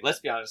about to say, let's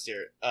be honest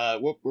here.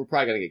 We're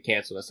probably gonna get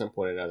canceled at some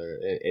point or another,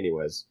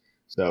 anyways.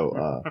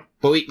 So,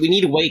 but we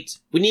need to wait.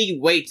 We need to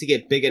wait to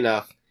get big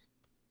enough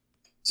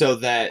so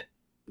that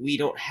we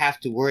don't have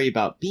to worry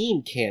about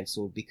being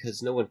canceled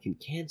because no one can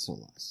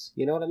cancel us.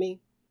 You know what I mean?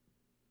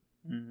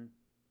 Mm-hmm.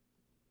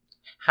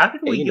 How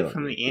did we get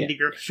from the Andy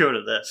Griffith Show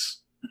to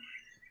this?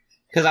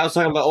 Because I was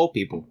talking about old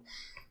people.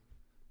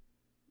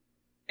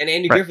 And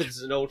Andy Griffith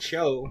is an old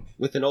show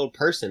with an old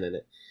person in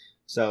it.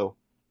 So.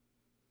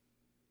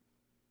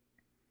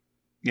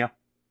 Yeah.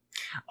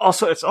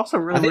 Also, it's also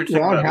really weird to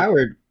think Ron about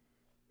Howard.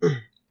 Go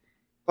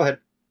ahead.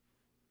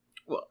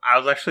 Well, I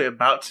was actually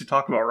about to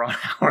talk about Ron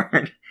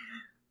Howard.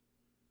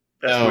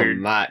 That's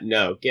weird.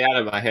 No, get out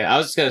of my head. I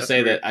was just going to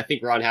say that I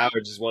think Ron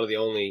Howard is one of the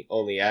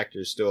only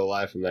actors still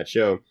alive from that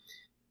show.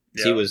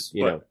 Yeah, he was,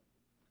 a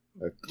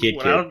kid.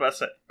 I was about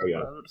to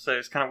say,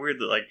 it's kind of weird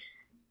that, like,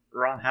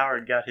 Ron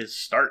Howard got his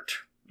start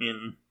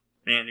in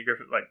Andy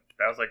Griffith. Like,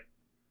 that was, like,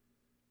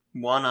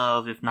 one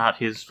of, if not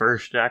his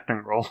first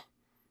acting role.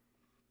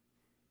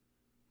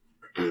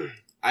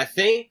 I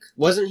think,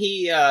 wasn't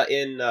he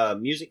in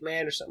Music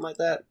Man or something like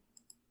that?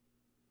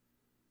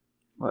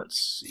 Let's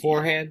see.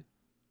 Beforehand?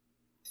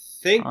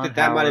 I think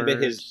that might have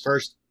been his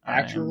first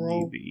actual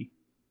role.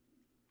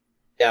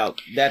 Now,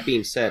 that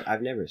being said,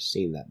 I've never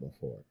seen that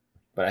before,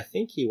 but I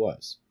think he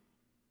was.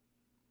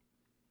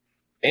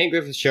 Andy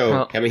Griffith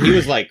Show, I mean, he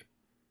was like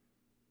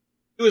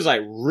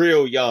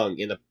real young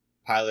in the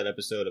pilot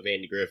episode of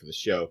Andy Griffith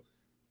Show.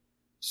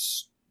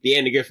 The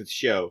Andy Griffith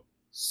Show.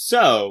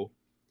 So,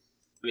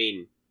 I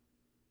mean,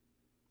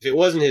 if it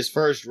wasn't his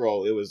first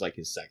role, it was like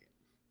his second.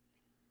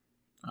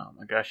 Oh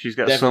my gosh, he's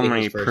got Definitely so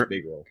many his first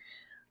big role.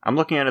 I'm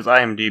looking at his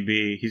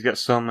IMDb. He's got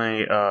so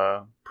many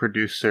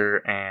producer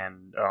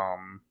and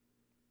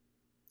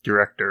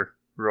director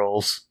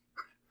roles.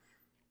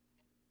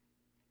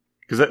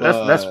 Because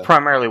that's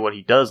primarily what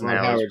he does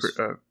now.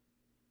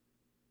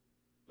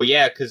 Well,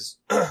 yeah, because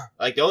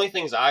like the only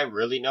things I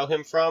really know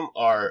him from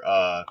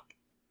are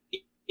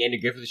Andy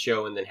Griffith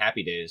Show and then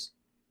Happy Days.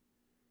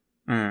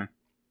 Hmm.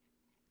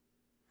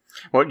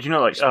 Well, you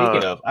know, like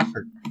speaking of, I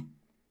forgot.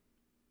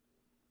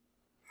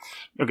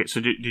 Okay, so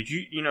did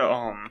you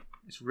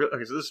it's real.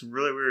 Okay, so this is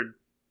really weird.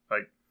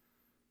 Like,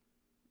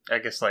 I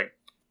guess like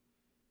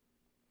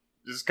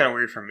this is kind of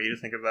weird for me to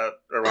think about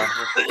around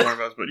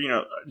us, but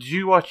did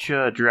you watch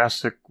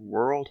Jurassic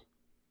World?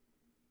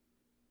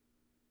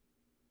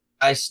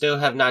 I still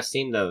have not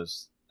seen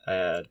those.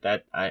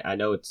 That I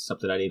know it's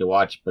something I need to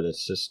watch, but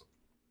it's just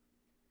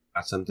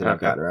not something I've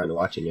gotten around to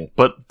watching yet.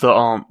 But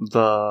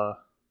the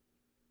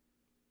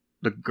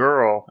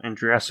girl in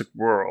Jurassic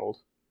World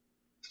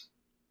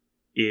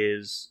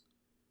is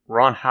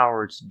Ron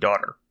Howard's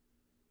daughter.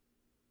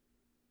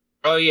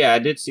 Oh yeah, I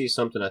did see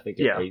something. I think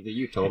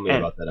you told me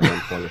about that at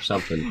one point or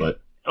something,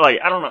 but like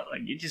I don't know,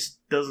 like it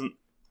just doesn't.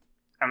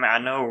 I mean, I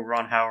know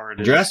Ron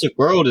Howard. Jurassic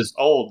World is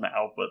old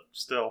now, but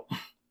still.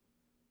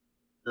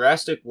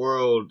 Jurassic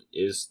World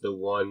is the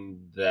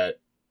one that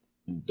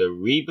the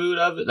reboot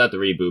of it, not the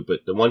reboot,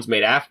 but the ones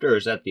made after, or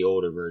is that the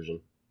older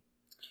version?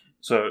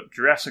 So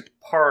Jurassic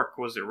Park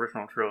was the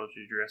original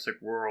trilogy. Jurassic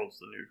World's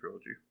the new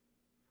trilogy.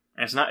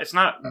 And it's not.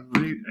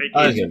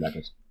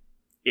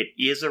 It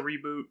is a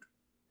reboot,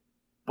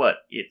 but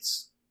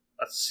it's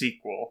a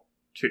sequel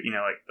to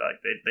like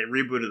they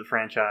rebooted the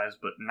franchise,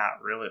 but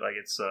not really. Like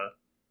it's a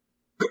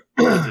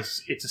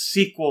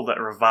sequel that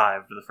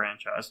revived the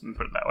franchise. Let me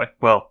put it that way.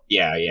 Well,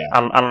 yeah. I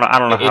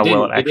don't know how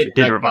well it actually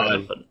did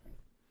revive it, but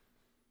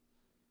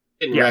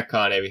didn't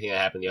retcon everything that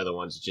happened. The other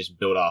ones just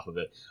built off of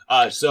it.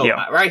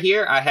 Right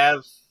here I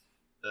have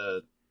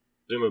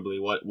presumably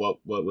what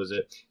was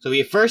it? So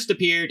he first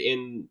appeared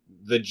in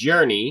The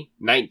Journey,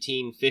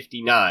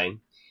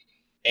 1959,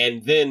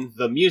 and then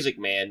The Music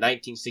Man,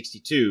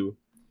 1962.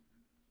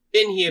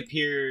 Then he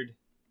appeared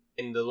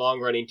in the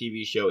long-running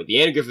TV show,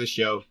 The Andy Griffith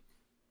Show,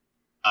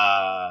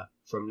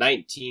 from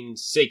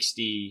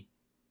 1960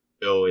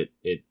 till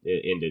it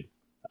ended.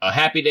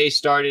 Happy Days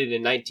started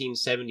in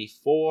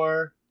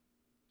 1974.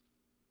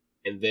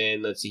 And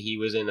then, let's see, he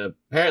was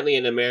apparently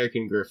in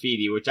American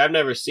Graffiti, which I've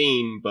never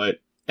seen, but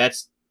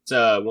that's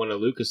one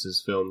of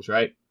Lucas's films,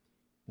 right?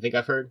 I think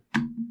I've heard.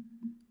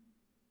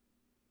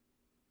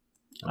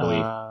 I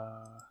believe.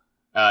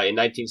 In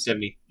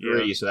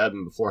 1973, so that had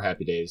been before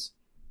Happy Days.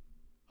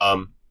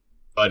 So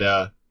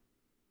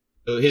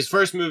his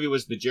first movie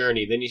was The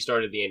Journey, then he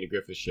started The Andy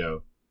Griffith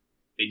Show.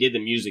 They did The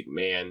Music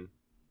Man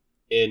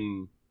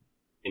in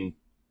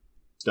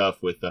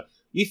stuff with...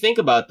 you think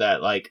about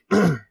that, like...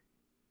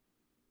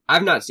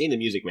 I've not seen The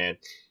Music Man,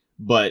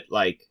 but,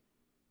 like...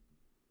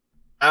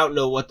 I don't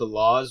know what the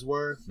laws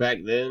were back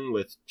then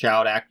with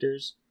child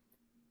actors,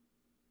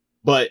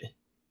 but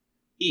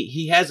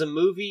he has a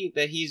movie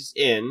that he's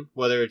in,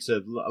 whether it's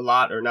a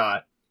lot or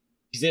not.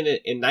 He's in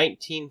it in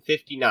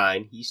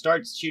 1959. He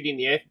starts shooting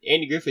the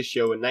Andy Griffith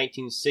Show in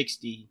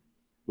 1960,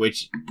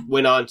 which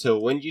went on to,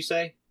 when did you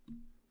say?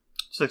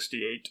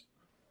 68.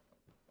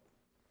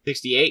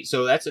 68,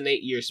 so that's an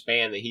 8-year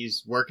span that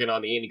he's working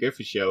on the Andy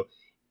Griffith Show.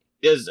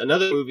 There's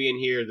another movie in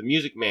here, The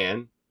Music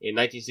Man, in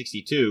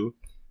 1962.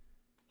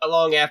 Not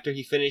long after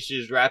he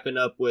finishes wrapping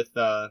up with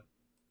the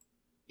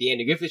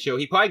Andy Griffith Show,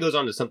 he probably goes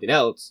on to something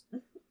else.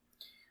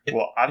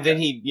 Well, and then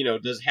he,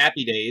 does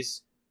Happy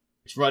Days,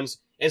 which runs.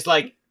 And it's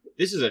like,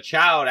 this is a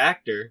child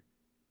actor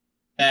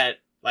that,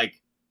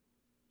 like,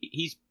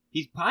 he's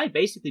probably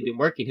basically been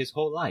working his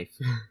whole life.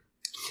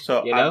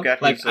 So I've got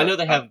his, I know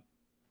they have.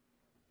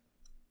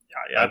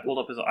 Yeah, I pulled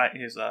up his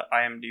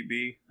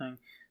IMDb thing.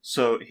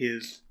 So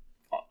his,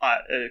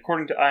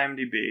 according to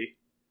IMDb,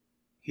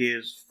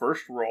 his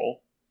first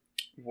role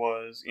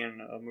was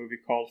in a movie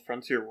called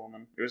Frontier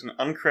Woman. It was an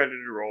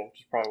uncredited role,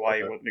 which is probably why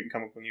it didn't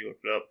come up when you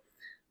looked it up.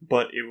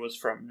 But it was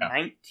from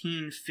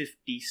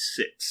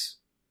 1956.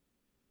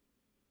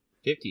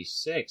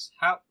 56?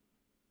 How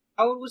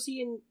old was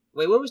he in...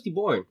 Wait, when was he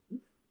born?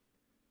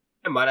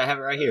 Never mind, I have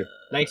it right here.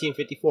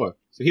 1954.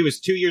 So he was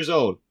 2 years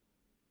old.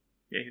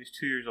 Yeah, he was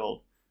 2 years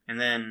old. And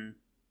then...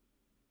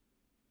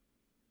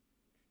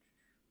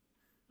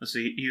 Let's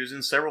see, he was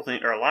in several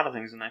things, or a lot of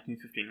things in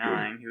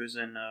 1959. He was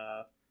in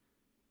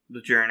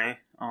The Journey.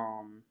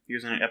 He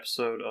was in an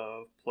episode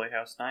of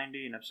Playhouse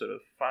 90, an episode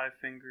of Five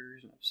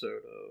Fingers, an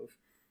episode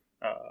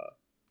of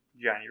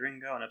Johnny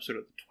Ringo, an episode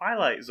of The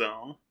Twilight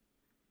Zone,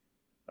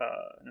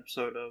 an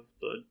episode of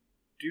The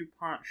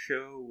DuPont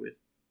Show with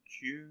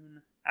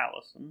June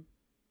Allison,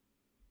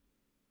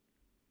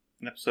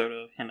 an episode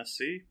of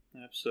Hennessy,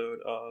 an episode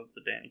of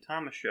The Danny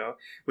Thomas Show,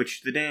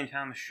 which the Danny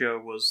Thomas Show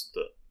was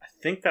I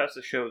think that's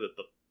the show that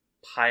the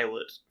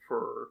pilot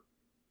for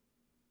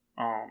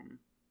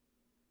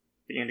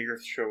the Andy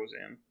Griffith Show was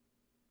in.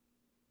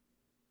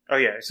 Oh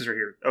yeah, it says right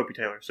here, Opie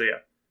Taylor. So yeah,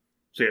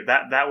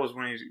 that was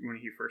when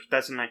he first.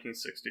 That's in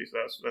 1960. So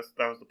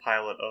that was the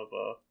pilot of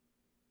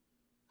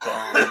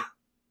the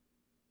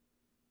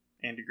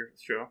Andy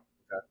Griffith Show.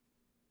 Okay.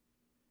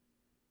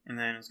 And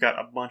then it's got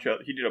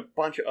he did a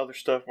bunch of other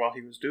stuff while he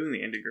was doing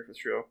the Andy Griffith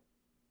Show.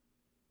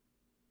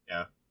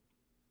 Yeah.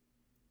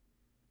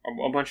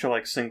 A bunch of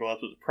like single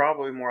episodes,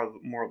 probably more of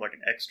like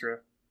an extra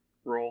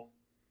role.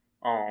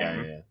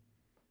 Yeah.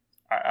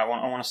 I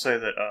want to say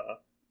that,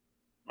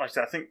 like I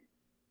said, I think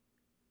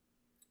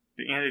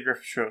the Andy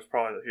Griffith Show is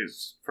probably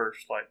his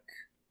first like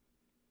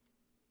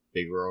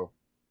big role.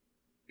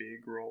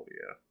 Big role,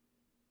 yeah.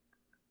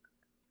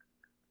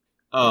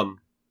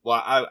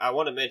 Well, I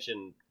want to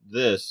mention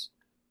this.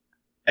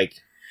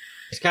 Like,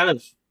 it's kind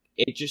of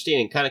interesting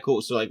and kind of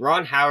cool. So, like,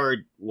 Ron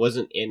Howard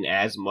wasn't in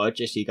as much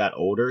as he got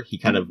older. He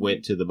kind of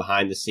went to the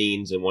behind the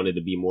scenes and wanted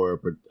to be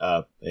more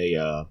a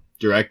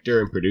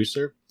director and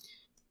producer,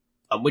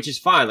 which is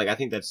fine. Like, I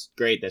think that's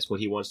great. That's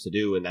what he wants to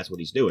do, and that's what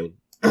he's doing.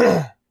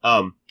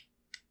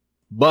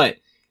 But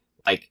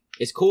like,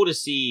 it's cool to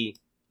see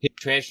his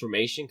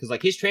transformation, because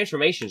like his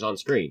transformation's on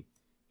screen.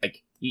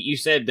 Like you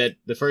said that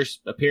the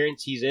first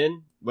appearance he's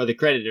in, whether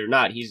credited or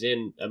not, he's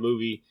in a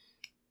movie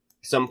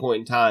at some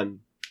point in time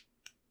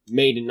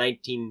made in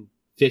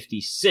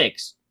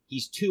 1956.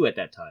 He's 2 at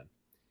that time,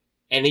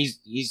 and he's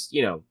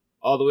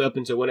all the way up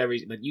until whenever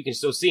but you can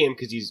still see him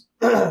because he's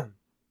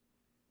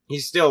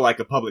he's still like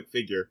a public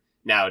figure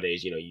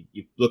nowadays. You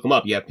look him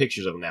up, you have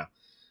pictures of him now.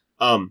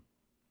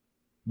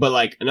 But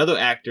like another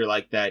actor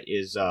like that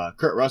is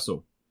Kurt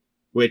Russell,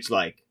 which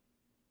like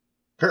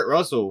Kurt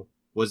Russell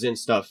was in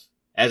stuff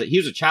he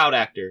was a child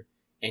actor,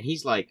 and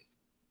he's like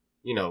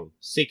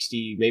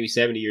 60, maybe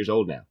 70 years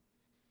old now,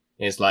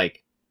 and it's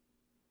like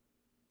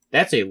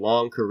that's a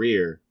long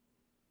career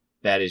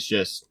that is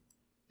just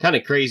kind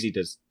of crazy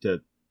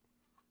to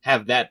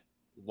have that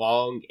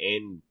long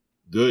and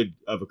good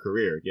of a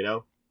career,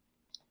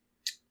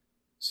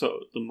 So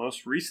the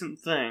most recent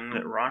thing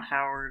that Ron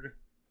Howard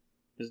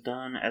has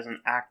done as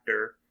an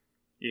actor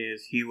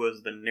is he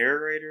was the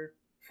narrator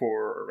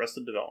for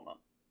Arrested Development,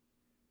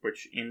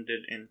 which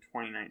ended in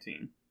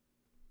 2019.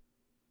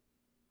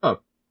 Oh,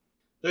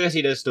 I guess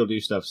he does still do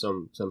stuff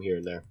some here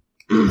and there.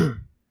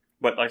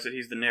 But like I said,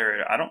 he's the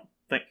narrator. I don't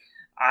think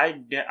I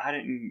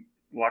didn't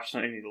watch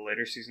any of the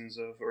later seasons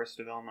of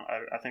Arrested Development.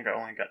 I think I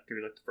only got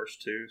through like the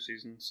first 2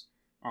 seasons.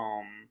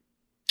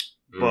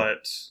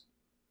 But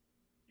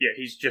yeah,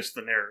 he's just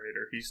the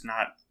narrator. He's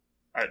not.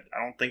 I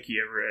don't think he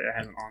ever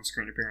has an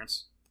on-screen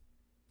appearance.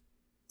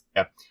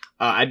 Yeah.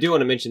 I do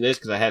want to mention this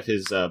because I have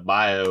his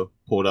bio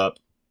pulled up.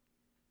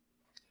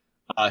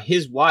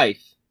 His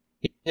wife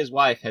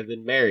have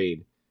been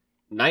married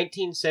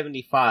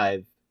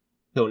 1975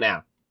 till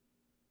now.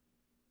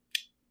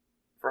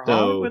 For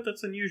Hollywood,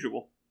 that's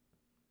unusual.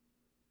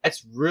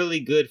 That's really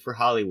good for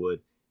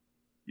Hollywood.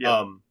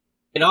 Yeah.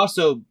 And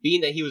also,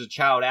 being that he was a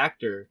child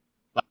actor,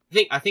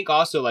 I think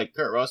also like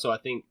Kurt Russell,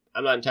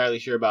 I'm not entirely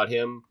sure about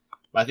him,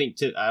 but I think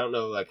I don't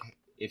know, like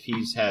if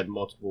he's had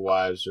multiple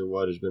wives or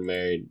what, has been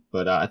married,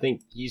 but I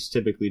think he's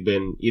typically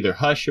been either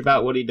hush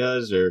about what he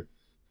does or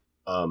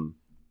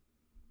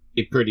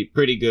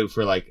pretty good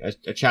for like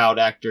a child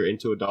actor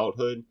into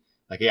adulthood.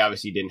 Like he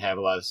obviously didn't have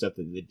a lot of stuff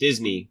that the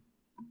Disney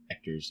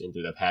actors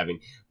ended up having,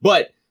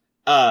 but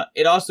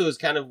it also is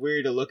kind of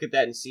weird to look at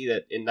that and see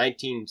that in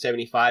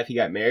 1975 he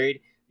got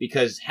married,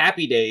 because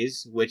Happy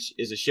Days, which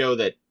is a show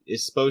that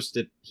he's supposed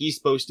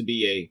to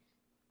be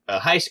a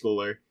high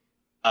schooler,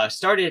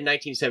 started in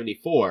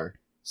 1974.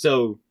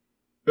 So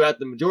throughout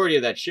the majority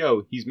of that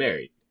show, he's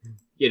married,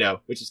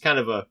 which is kind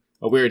of a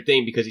weird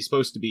thing, because he's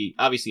supposed to be,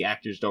 obviously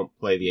actors don't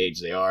play the age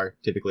they are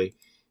typically,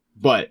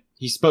 but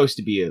he's supposed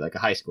to be like a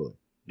high schooler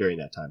during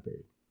that time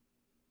period.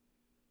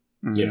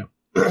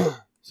 Mm-hmm.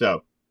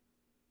 So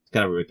it's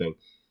kind of a weird thing.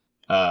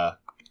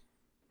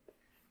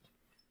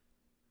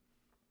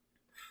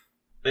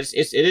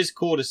 It is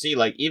cool to see,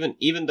 like,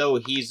 even though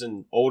he's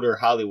an older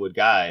Hollywood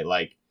guy,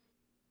 like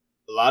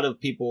a lot of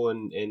people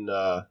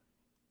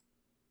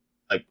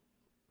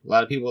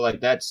like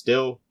that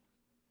still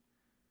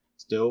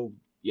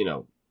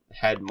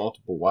had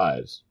multiple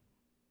wives,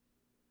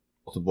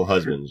 multiple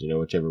husbands,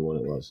 whichever one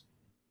it was.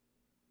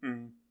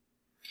 Mm-hmm.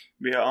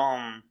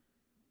 Yeah,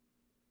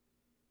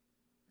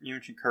 you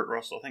mentioned Kurt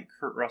Russell. I think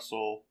Kurt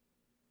Russell,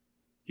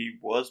 he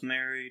was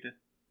married,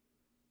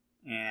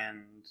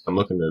 and I'm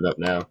looking it up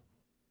now. I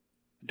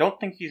don't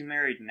think he's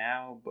married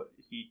now, but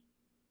I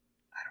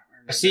don't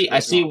remember. I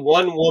see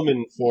one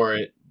woman for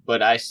it,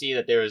 but I see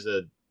that there is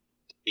a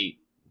date,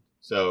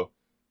 so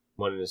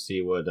wanted to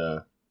see what.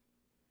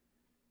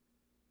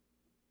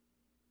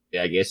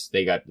 Yeah, I guess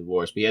they got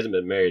divorced, but he hasn't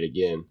been married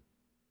again.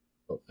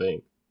 I don't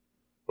think.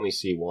 Only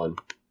see one.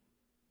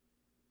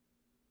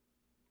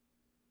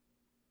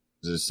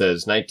 It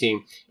says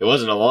 19. It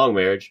wasn't a long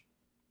marriage.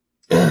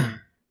 But,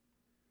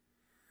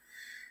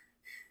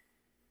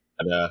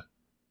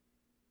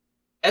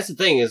 that's the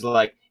thing, is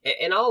like,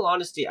 in all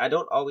honesty, I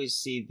don't always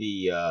see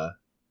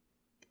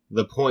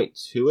the point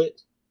to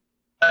it.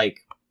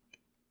 Like,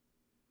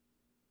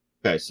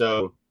 okay,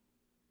 so,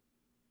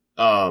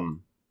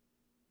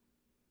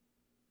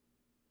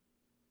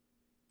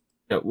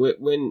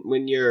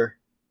 when you're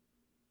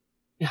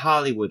in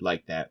Hollywood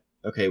like that,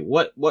 okay,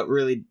 what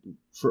really,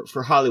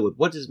 for Hollywood,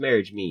 what does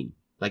marriage mean?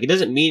 Like, it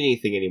doesn't mean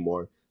anything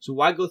anymore. So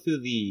why go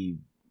through the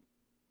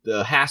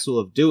hassle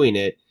of doing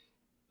it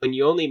when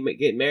you only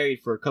get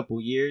married for a couple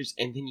years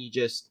and then you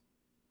just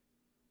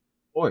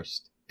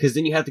divorced? Because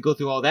then you have to go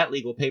through all that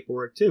legal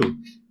paperwork too.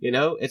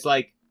 It's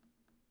like,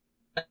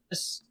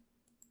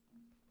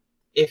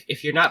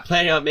 if you're not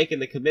planning on making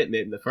the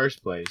commitment in the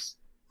first place,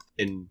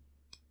 then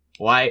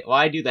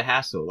why do the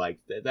hassle? Like,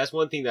 that's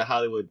one thing that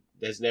Hollywood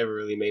has never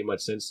really made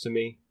much sense to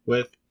me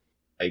with.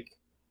 Like,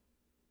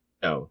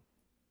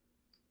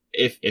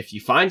 if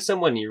you find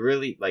someone you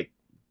really like,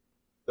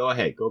 go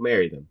ahead, go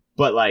marry them.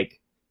 But like,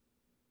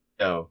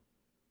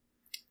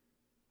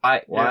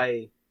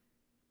 why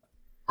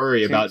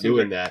worry about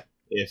doing that?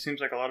 It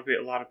seems like a lot of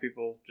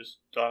people just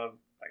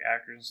like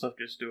actors and stuff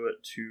just do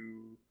it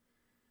to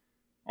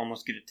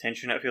almost get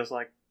attention. It feels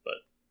like, but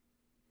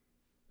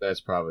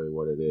that's probably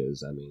what it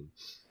is. I mean,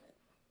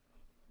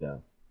 yeah.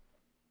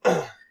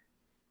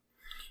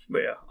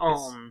 But yeah,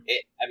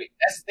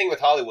 that's the thing with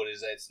Hollywood,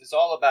 is that it's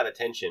all about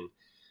attention,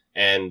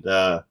 and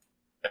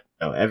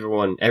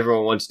everyone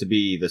wants to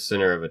be the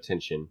center of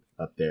attention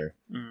up there.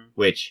 Mm-hmm.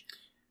 Which,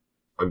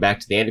 going back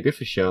to the Andy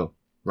Griffith Show,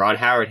 Ron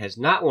Howard has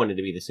not wanted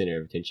to be the center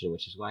of attention,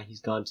 which is why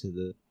he's gone to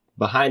the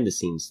behind the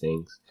scenes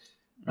things,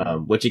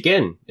 which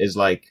again is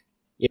like,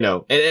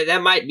 and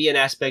that might be an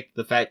aspect of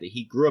the fact that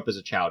he grew up as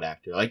a child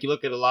actor. Like, you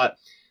look at a lot,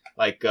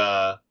 like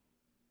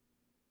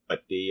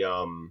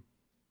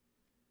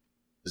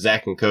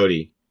Zach and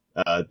Cody,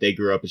 they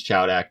grew up as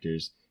child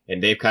actors,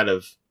 and they've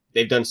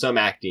done some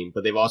acting,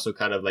 but they've also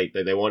kind of like,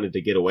 they wanted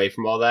to get away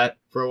from all that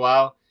for a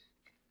while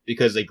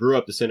because they grew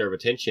up the center of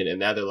attention, and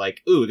now they're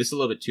like, ooh, this is a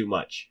little bit too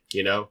much,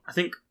 I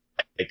think,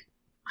 like,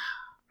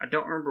 I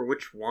don't remember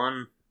which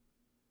one.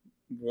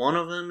 One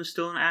of them is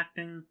still in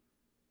acting,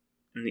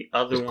 and the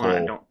other one, Cole.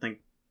 I don't think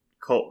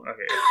Cole.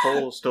 Okay,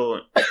 Cole's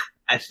still.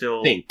 I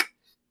think.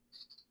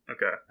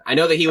 Okay. I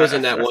know that he was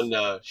in that one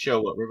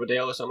show, what,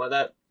 Riverdale or something like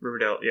that?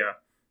 Riverdale, yeah.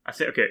 I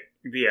think, okay,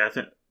 yeah,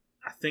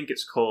 I think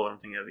it's Cole I'm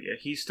thinking of. Yeah,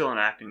 he's still in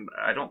acting, but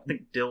I don't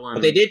think Dylan...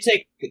 But they did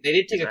take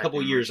a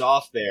couple years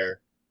off there.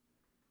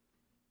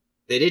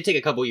 They did take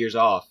a couple years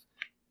off,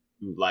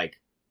 like,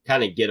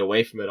 kind of get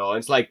away from it all. And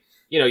it's like,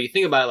 you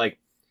think about it, like,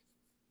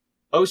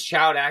 most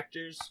child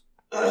actors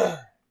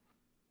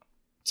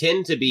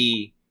tend to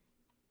be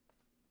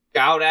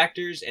child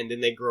actors, and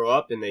then they grow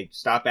up and they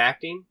stop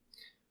acting.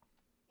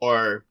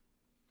 Or,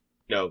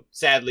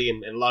 sadly,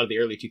 in a lot of the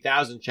early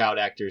 2000s, child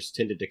actors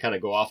tended to kind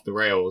of go off the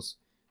rails.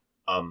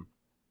 Not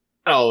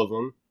all of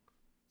them.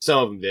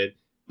 Some of them did.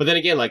 But then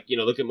again, like,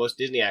 look at most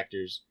Disney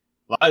actors.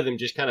 A lot of them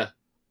just kind of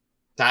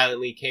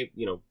silently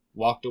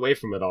walked away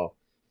from it all.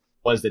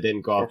 Ones that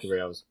didn't go off the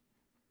rails.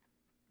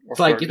 It's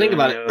like, you think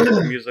about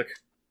it. Music.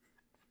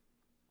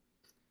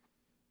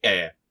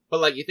 Yeah.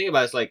 But, like, you think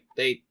about it, it's like,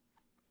 they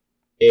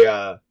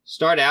they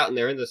start out and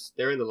they're in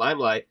the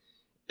limelight,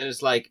 and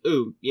it's like,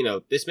 ooh,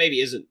 this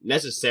maybe isn't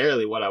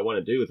necessarily what I want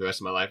to do with the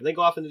rest of my life, and they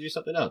go off and they do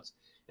something else,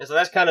 and so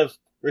that's kind of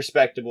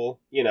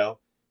respectable.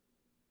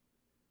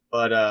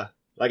 But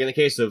like in the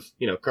case of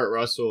Kurt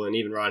Russell and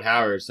even Ron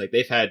Howard, it's like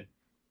they've had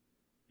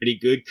pretty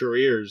good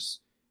careers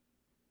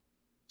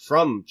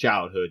from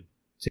childhood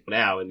to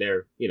now, and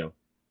they're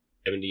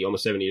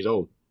almost 70 years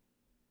old.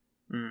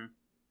 Mm.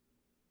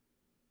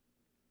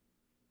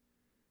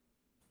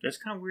 It's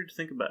kind of weird to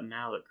think about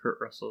now that Kurt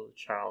Russell is a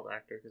child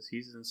actor, because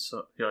he's in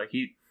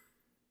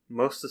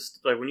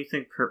when you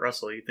think Kurt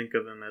Russell, you think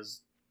of him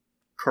as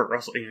Kurt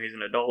Russell. He's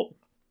an adult.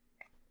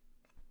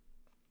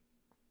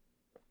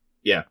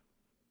 Yeah.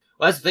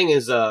 Well, that's the thing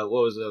is, what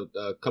was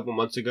a couple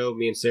months ago?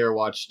 Me and Sarah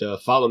watched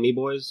Follow Me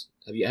Boys.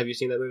 Have you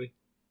seen that movie?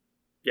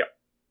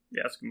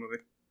 Yeah, it's a good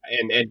movie.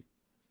 And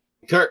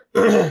Kurt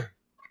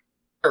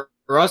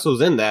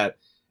Russell's in that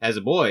as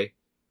a boy,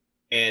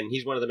 and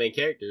he's one of the main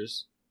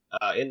characters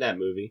in that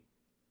movie.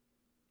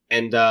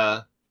 And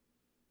I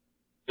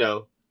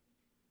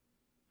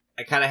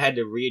kind of had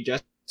to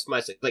readjust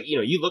myself. Like,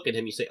 you look at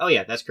him, you say, "Oh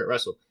yeah, that's Kurt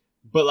Russell."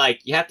 But like,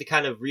 you have to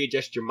kind of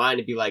readjust your mind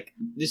and be like,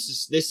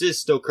 "This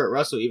is still Kurt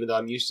Russell," even though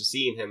I'm used to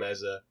seeing him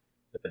as an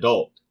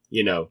adult,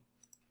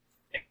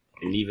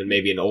 and even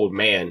maybe an old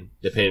man,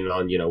 depending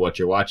on what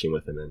you're watching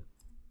with him in.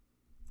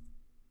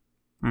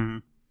 Mm-hmm.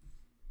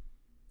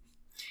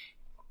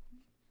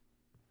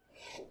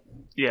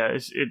 Yeah,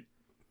 it's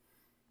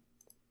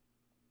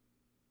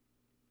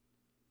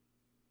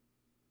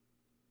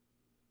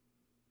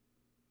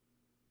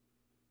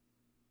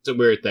a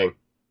weird thing.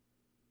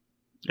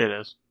 It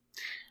is.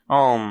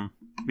 Bring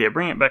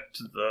it back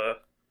to the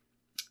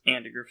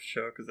Andy Griffith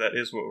Show, because that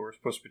is what we're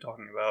supposed to be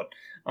talking about.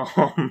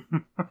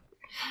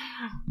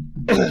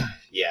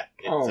 Yeah,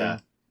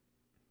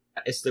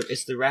 it's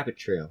the Rabbit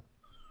Trailcast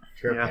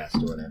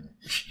or whatever.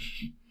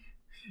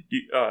 Do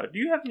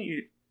you have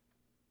any?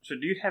 So,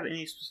 do you have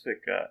any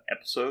specific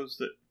episodes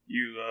that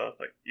you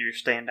either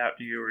stand out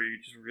to you or you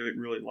just really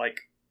really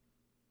like?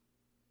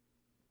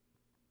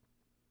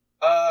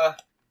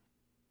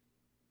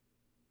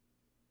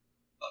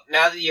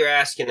 Now that you're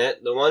asking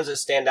it, the ones that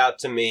stand out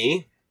to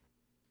me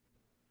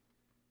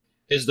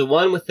is the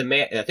one with the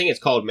man. I think it's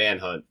called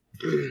Manhunt,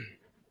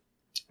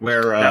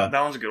 where that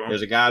one's a good one.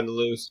 There's a guy on the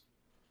loose.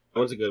 That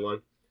one's a good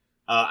one.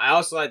 I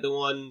also like the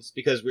ones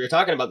because we were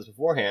talking about this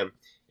beforehand,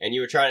 and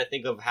you were trying to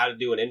think of how to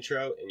do an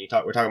intro, and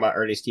we're talking about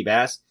Ernest T.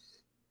 Bass.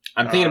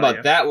 I'm thinking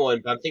about that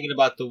one, but I'm thinking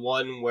about the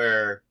one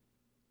where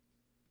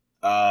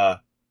I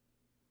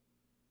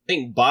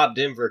think Bob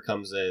Denver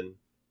comes in.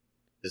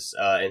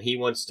 And he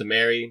wants to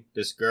marry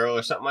this girl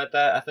or something like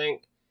that, I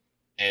think.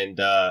 And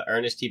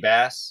Ernest T.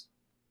 Bass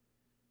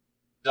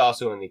is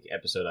also in the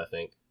episode, I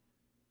think.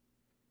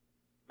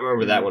 I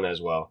remember that one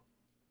as well.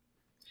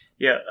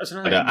 Yeah, that's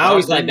another I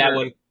always like that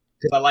one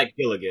because I like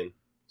Gilligan.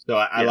 So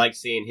I like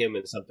seeing him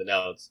in something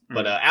else. Mm-hmm.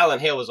 But Alan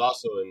Hale was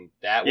also in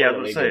that one,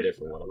 or maybe a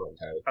different one. I'm not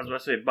entirely sure. I was about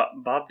to say,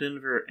 Bob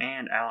Denver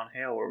and Alan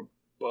Hale were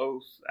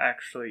both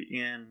actually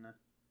in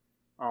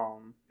the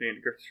Andy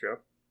Griffith Show.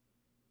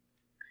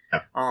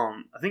 Yeah.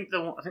 I think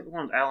the one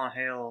with Alan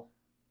Hale,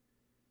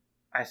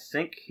 I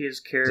think his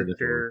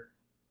character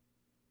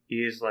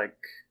is like,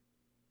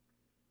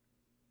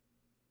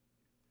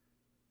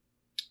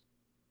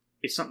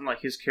 it's something like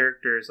his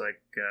character is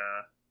like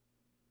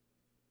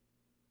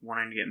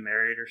wanting to get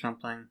married or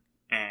something,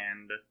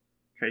 and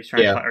he's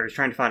trying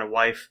to find a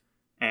wife,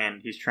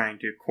 and he's trying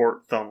to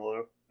court Thelma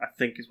Lou, I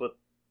think is what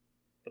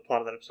the plot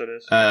of that episode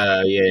is.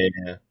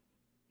 Yeah.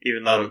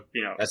 Even though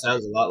that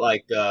sounds a lot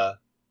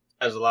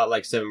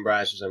like Seven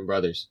Brides for Seven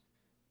Brothers.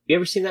 You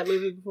ever seen that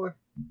movie before?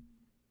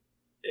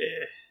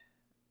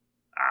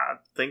 I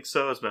think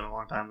so. It's been a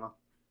long time though.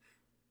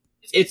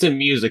 It's a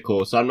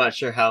musical, so I'm not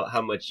sure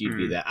how much you'd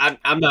do that.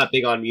 I'm not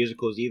big on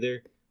musicals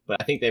either, but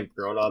I think they've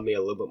grown on me a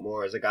little bit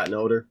more as I've gotten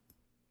older.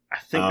 I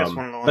think that's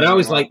one of the ones. But I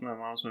always like my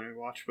mom's when we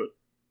watch. But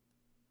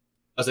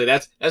I'll say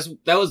that was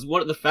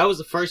the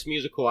first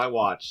musical I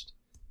watched.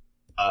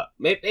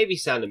 Maybe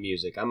Sound of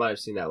Music. I might have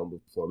seen that one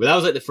before, but that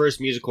was like the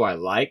first musical I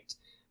liked.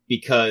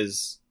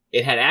 Because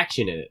it had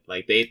action in it.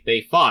 Like,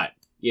 they fought,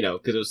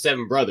 because it was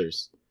seven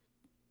brothers.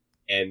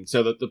 And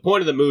so the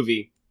point of the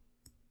movie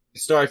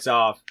starts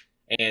off,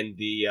 and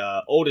the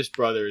oldest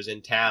brother is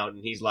in town,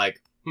 and he's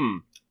like,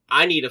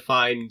 I need to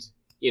find,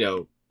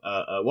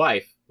 a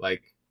wife.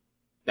 Like,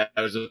 that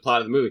was the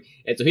plot of the movie.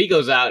 And so he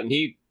goes out, and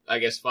he, I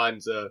guess,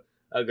 finds a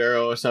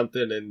girl or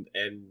something,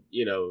 and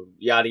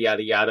yada,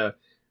 yada, yada.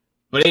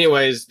 But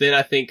anyways, then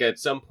I think at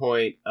some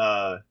point,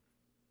 after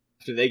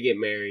they get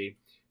married,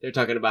 they're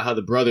talking about how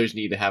the brothers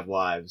need to have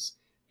wives.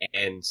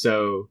 And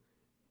so,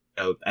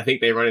 I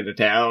think they run into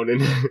town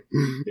and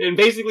and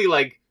basically,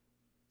 like,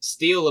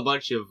 steal a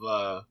bunch of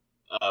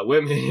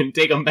women and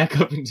take them back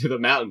up into the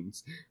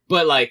mountains.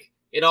 But, like,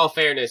 in all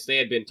fairness, they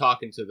had been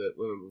talking to the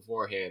women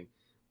beforehand.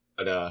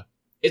 But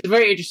it's a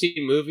very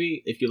interesting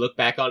movie if you look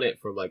back on it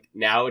from, like,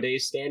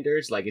 nowadays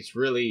standards. Like, it's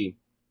really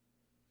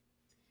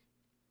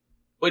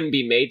wouldn't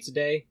be made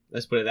today.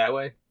 Let's put it that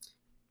way.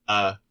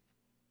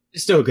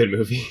 It's still a good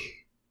movie.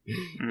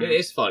 Mm.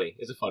 It's funny.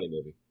 It's a funny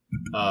movie.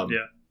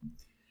 Yeah.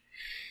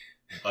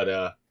 But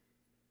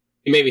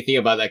it made me think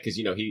about that because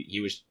he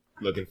was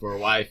looking for a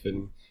wife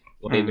and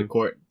wanting to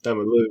court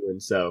Thelma Lou,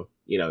 and so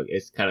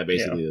it's kind of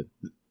basically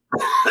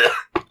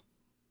the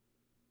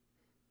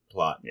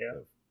plot.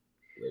 Yeah.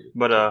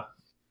 But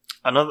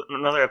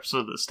another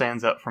episode that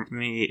stands out for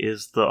me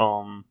is the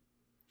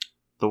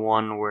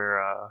one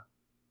where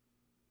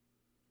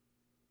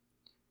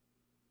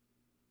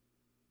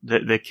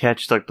they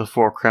catch like the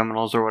 4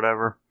 criminals or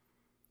whatever,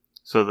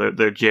 so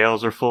their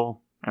jails are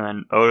full, and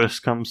then Otis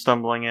comes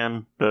stumbling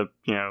in to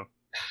yeah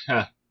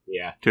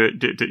to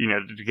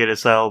get his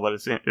cell, but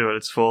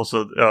it's full,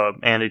 so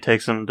Andy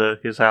takes him to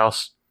his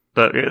house.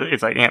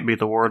 It's like Aunt Be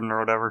the warden or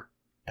whatever.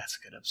 That's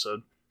a good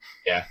episode.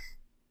 Yeah.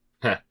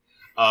 But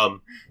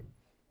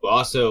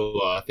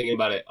also thinking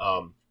about it,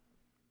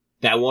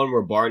 that one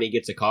where Barney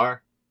gets a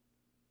car.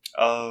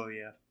 Oh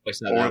yeah. Was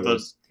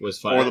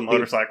funny. Or the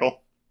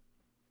motorcycle.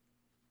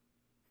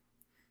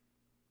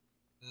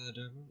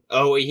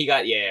 Oh, he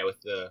got I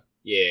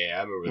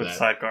remember With that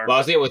sidecar. Well, I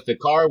was thinking with the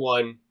car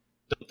one,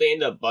 don't they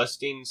end up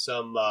busting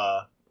some?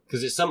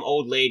 Because it's some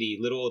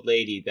little old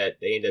lady that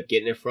they end up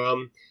getting it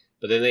from,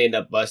 but then they end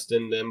up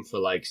busting them for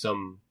like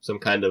some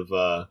kind of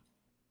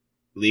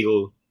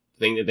legal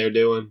thing that they're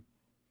doing.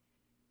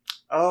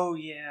 Oh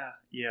yeah.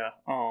 Yeah.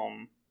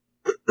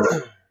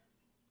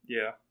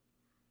 Yeah.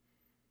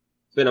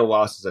 It's been a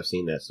while since I've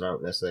seen that, so I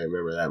don't necessarily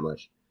remember that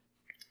much.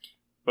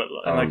 But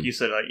like you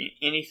said, like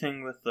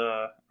anything with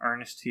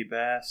Ernest T.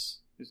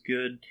 Bass is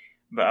good.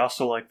 But I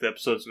also like the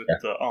episodes with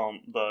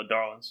the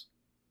Darlings.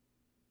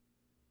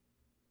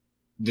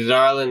 The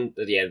Darlin,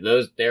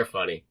 they're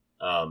funny.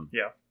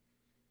 Yeah,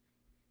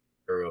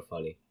 they're real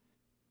funny.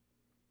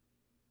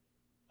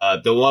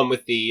 The one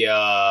with the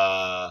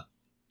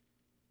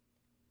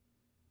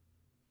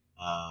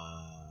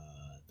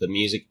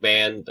music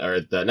band,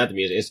 or not the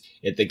music.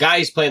 It's the guy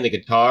who's playing the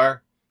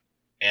guitar,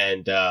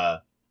 and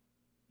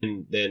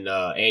then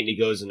Andy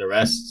goes and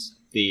arrests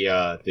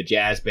the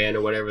jazz band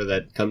or whatever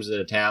that comes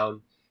into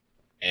town,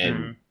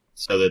 and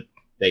so that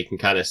they can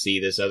kind of see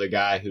this other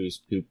guy who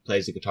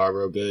plays the guitar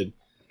real good,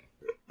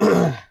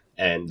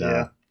 and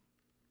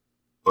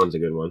one's a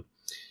good one.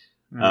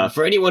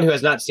 For anyone who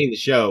has not seen the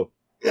show,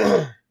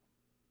 this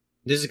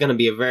is going to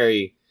be a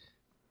very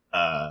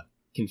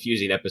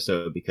confusing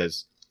episode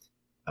because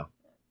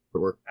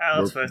we're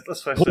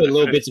pulling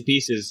little bits and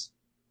pieces.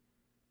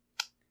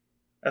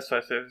 That's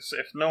why if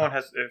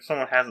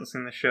someone hasn't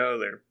seen the show,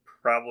 they're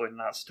probably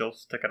not still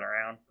sticking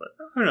around. But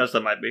who knows?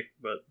 That might be.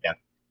 But yeah.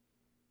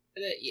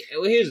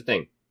 Well, here's the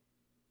thing: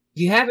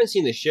 if you haven't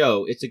seen the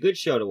show, it's a good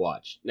show to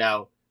watch.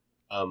 Now,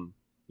 I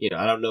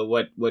don't know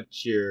what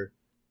your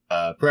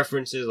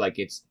preference is. Like,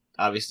 it's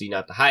obviously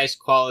not the highest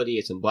quality.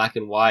 It's in black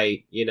and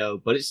white,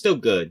 but it's still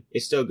good.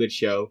 It's still a good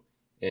show.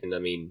 And I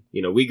mean,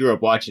 we grew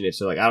up watching it,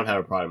 so like I don't have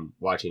a problem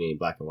watching any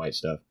black and white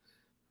stuff.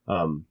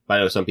 But I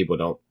know some people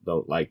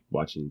don't like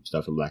watching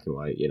stuff in black and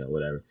white,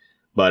 whatever.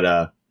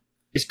 But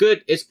it's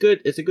good. It's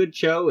good. It's a good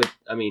show.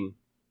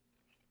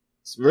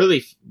 It's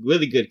really,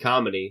 really good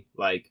comedy.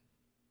 Like,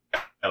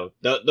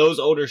 those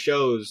older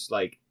shows,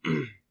 like,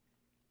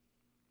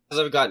 as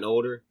I've gotten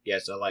older,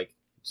 yes, I like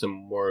some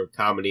more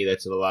comedy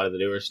that's in a lot of the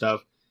newer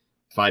stuff.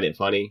 Find it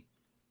funny.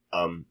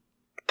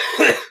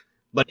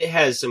 But it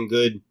has some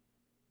good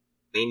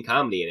main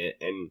comedy in it,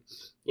 and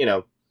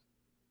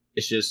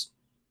it's just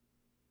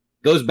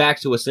goes back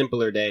to a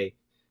simpler day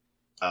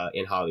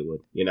in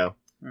Hollywood,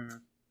 Mm-hmm.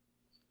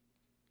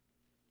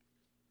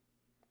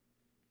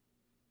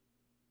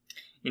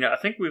 I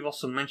think we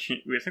also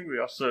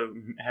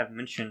have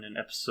mentioned an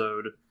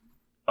episode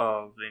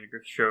of the Andy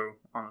Griffith Show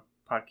on the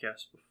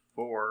podcast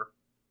before,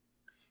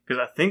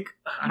 because I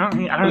don't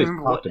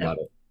remember what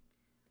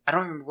I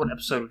don't remember what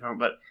episode we talked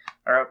about,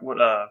 or what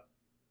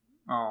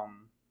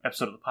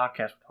episode of the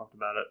podcast we talked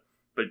about it.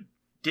 But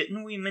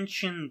didn't we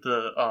mention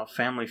the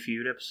Family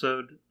Feud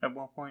episode at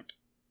one point?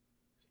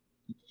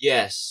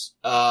 Yes.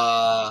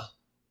 Yeah,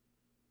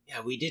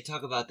 we did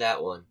talk about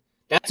that one.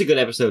 That's a good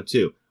episode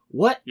too.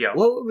 What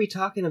were we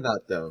talking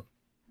about though?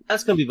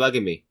 That's gonna be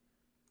bugging me.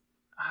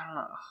 I don't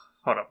know.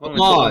 Hold up. Let me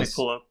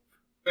pull up.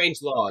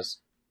 Strange Laws.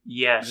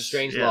 Yes. The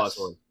Strange Laws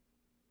one.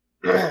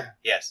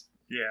 Yes.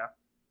 Yeah.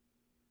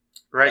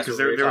 Right, because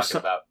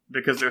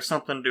because there's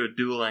something to do with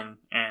dueling,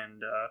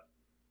 and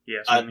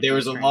there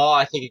was a law,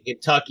 I think in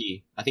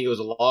Kentucky. I think it was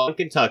a law in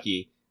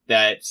Kentucky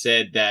that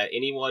said that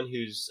anyone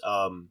who's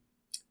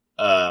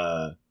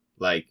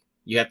like,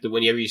 you have to,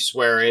 whenever you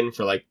swear in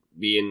for like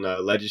being a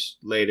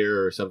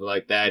legislator or something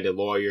like that, a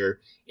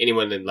lawyer,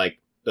 anyone in like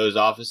those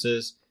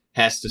offices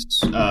has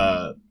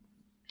to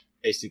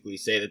basically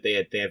say that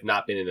they have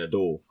not been in a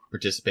duel,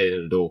 participated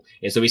in a duel.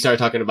 And so we started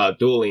talking about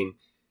dueling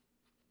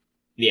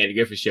in the Andy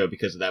Griffith Show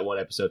because of that one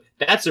episode.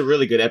 That's a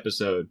really good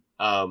episode,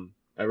 a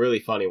really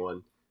funny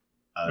one,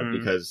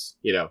 because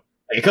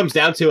it comes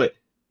down to it.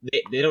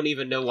 They don't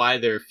even know why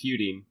they're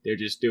feuding. They're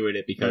just doing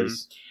it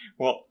because.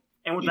 Well,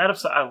 and with that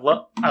episode, I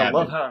love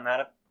how in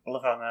that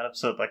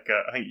episode, like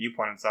I think you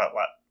pointed out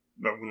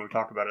when we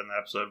talked about it in the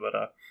episode, but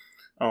I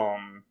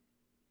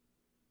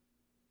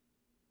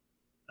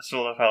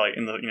still love how like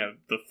in the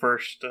the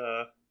first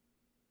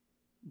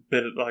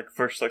bit of, like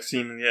first like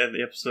scene in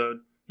the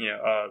episode,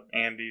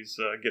 Andy's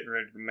getting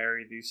ready to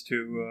marry these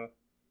two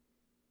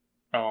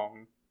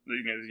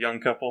this young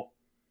couple,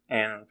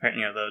 and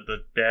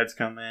the dads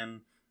come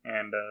in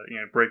and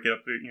break it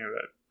up,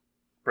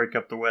 break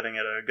up the wedding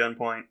at a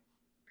gunpoint,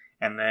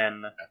 and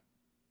then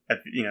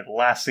at the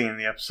last scene in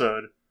the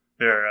episode,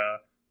 they're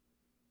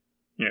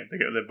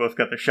they both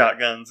got their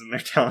shotguns and they're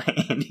telling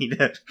Andy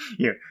to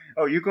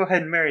oh, you go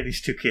ahead and marry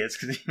these two kids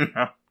because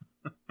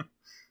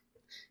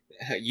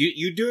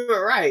you do it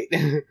right.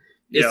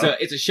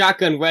 It's a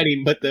shotgun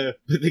wedding, but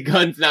the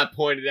gun's not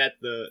pointed at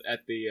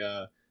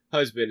the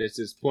husband. It's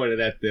just pointed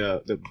at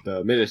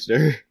the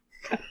minister.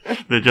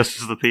 The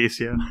justice of the peace.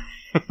 Yeah.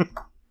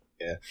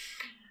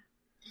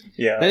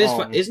 Yeah. That is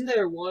fun. Isn't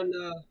there one?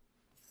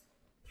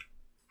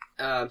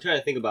 I'm trying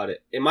to think about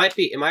it. It might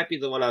be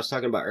the one I was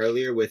talking about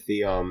earlier with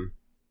the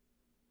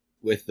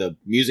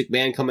music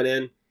band coming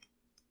in.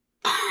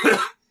 I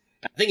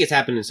think it's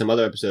happened in some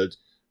other episodes,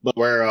 but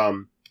where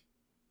how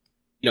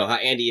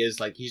Andy is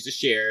like, he's the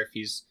sheriff,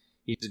 he's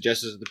the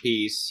justice of the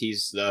peace,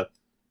 he's the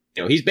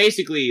he's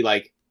basically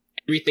like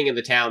everything in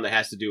the town that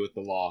has to do with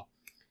the law.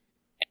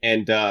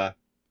 And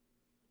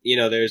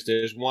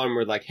there's one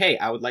where like, hey,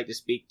 I would like to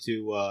speak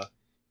to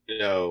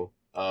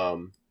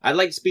I'd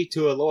like to speak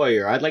to a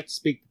lawyer, I'd like to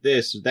speak to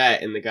this or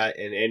that, and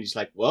Andy's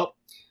like, well,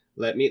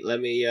 let me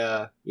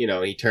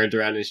he turns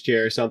around in his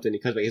chair or something, he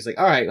comes back, he's like,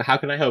 all right, how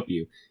can I help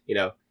you?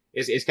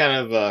 It's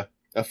kind of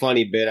a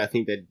funny bit, I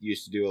think, that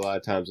used to do a lot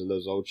of times in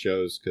those old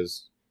shows,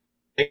 because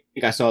I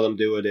think I saw them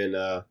do it in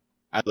I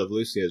Love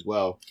Lucy as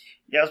well.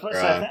 Yeah, I was about to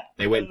say that.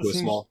 They went to a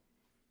small...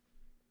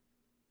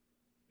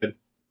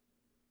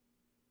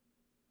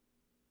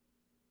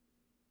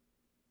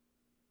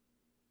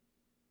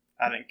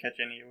 I didn't catch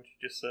any of what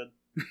you just said.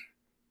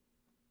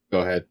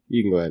 Go ahead.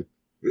 You can go ahead.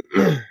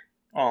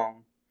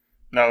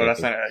 No,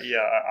 that's not.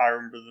 Yeah, I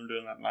remember them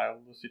doing that in I Love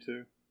Lucy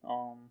too.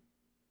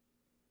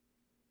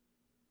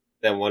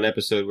 That one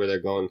episode where they're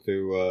going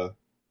through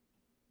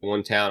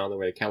one town on their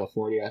way to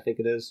California, I think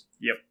it is.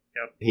 Yep.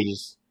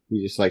 He's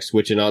just like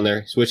switching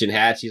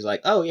hats. He's like,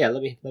 oh yeah,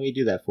 let me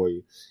do that for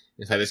you.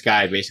 It's like this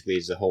guy basically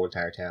is the whole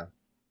entire town.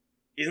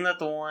 Isn't that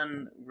the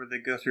one where they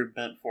go through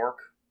Bent Fork?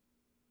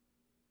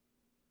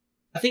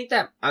 I think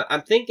that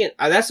I'm thinking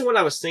that's the one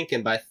I was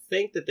thinking, but I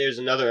think that there's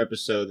another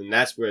episode, and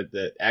that's where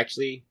that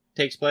actually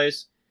takes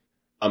place.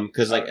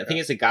 Because I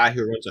think it's a guy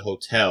who runs a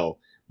hotel,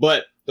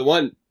 but the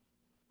one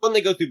when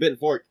they go through Bent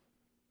Fork,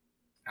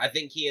 I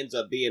think he ends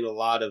up being a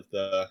lot of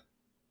the.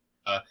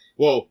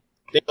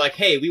 They're like,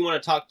 hey, we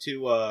want to talk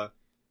to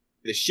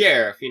the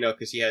sheriff,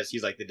 because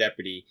he's like the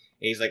deputy,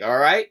 and he's like, all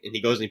right, and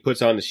he goes and he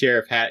puts on the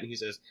sheriff hat, and he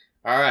says,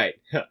 all right,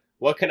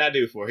 what can I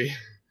do for you?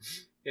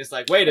 It's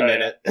like, wait a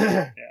minute.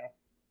 Yeah.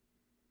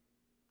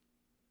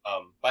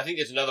 But I think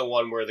there's another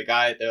one where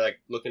they're like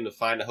looking to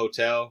find a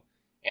hotel,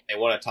 and they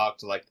want to talk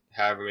to like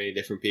however many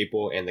different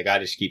people, and the guy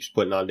just keeps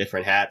putting on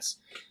different hats,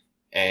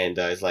 and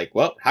is like,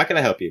 well, how can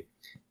I help you?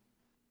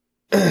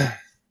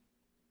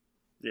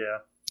 Yeah.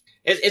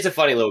 It's a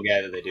funny little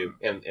guy that they do,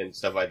 and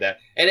stuff like that.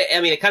 And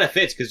it kind of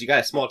fits, because you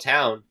got a small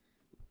town,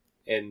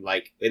 and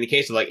like, in the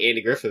case of like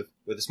Andy Griffith,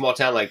 with a small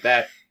town like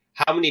that,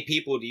 how many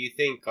people do you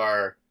think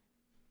are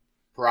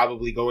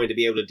probably going to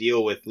be able to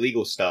deal with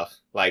legal stuff?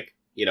 Like,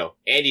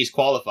 Andy's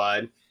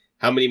qualified.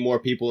 How many more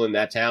people in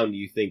that town do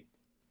you think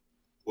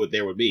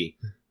there would be?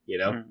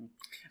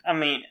 I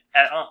mean,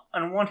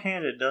 on one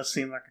hand, it does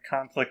seem like a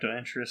conflict of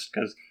interest,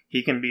 because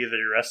he can be the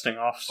arresting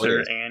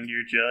officer and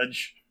your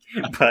judge,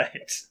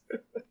 but...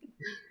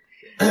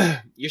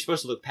 You're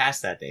supposed to look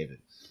past that, David.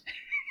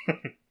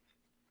 When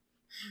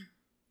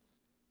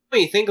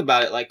you think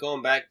about it, like,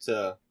 going back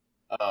to,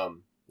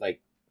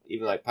 like,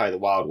 even, like, probably the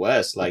Wild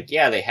West, like,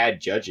 yeah, they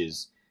had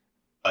judges,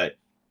 but,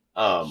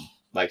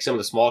 like, some of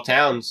the small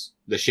towns,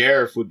 the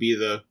sheriff would be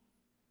the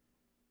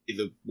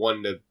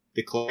one to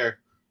declare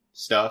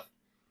stuff,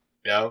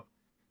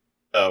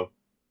 So,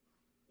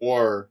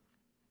 or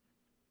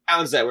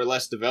towns that were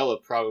less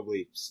developed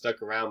probably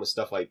stuck around with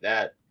stuff like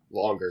that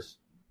longer.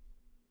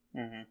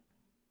 Mm-hmm.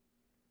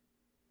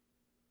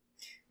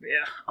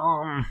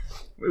 Yeah,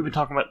 we've been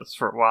talking about this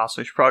for a while,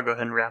 so we should probably go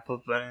ahead and wrap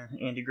up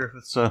Andy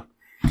Griffith. So,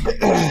 do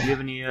you have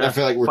any? I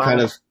feel like we're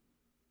kind of.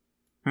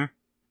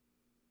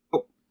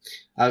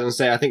 I was gonna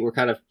say, I think we're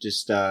kind of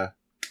just,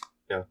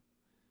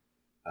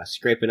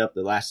 scraping up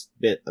the last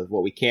bit of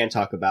what we can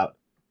talk about,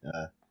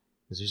 because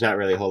there's not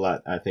really a whole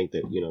lot. I think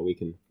that we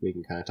can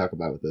kind of talk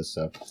about with this.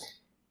 So,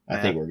 I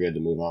think we're good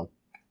to move on.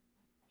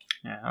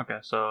 Yeah. Okay.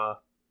 So,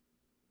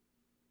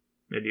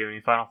 do you have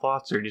any final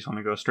thoughts, or do you just want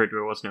to go straight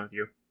to what's new with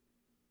you?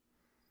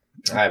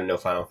 I have no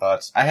final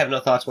thoughts. I have no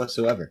thoughts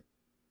whatsoever.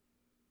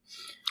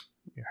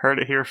 You heard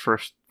it here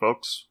first,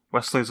 folks.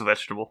 Wesley's a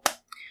vegetable.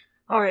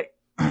 All right.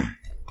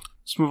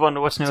 Let's move on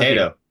to what's new with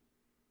you.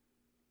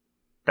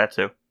 That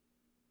too.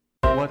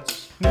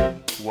 What's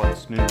new?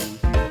 What's new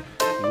with you?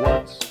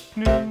 What's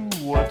new?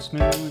 What's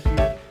new with you?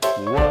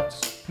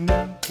 What's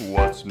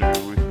What's new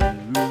with you?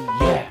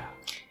 Yeah.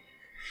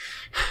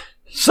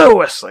 So,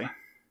 Wesley,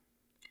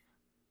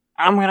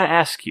 I'm going to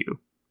ask you,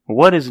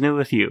 what is new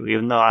with you,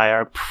 even though I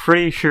am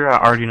pretty sure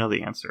I already know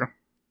the answer.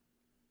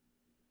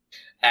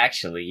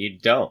 Actually, you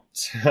don't.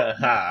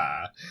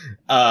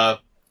 Let's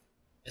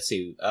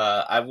see.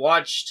 I've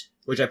watched,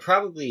 which I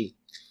fell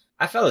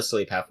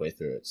asleep halfway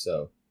through it,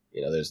 so,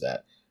 there's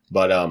that.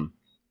 But,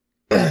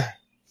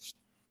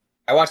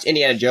 I watched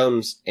Indiana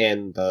Jones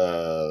and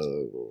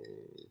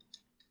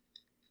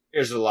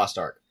Here's the Lost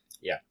Ark.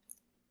 Yeah.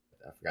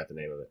 I forgot the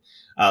name of it.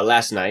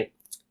 Last night.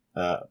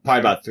 Probably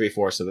about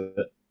 3/4 of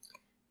it.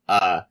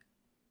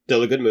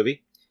 Still a good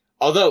movie.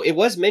 Although it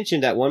was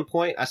mentioned at one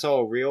point, I saw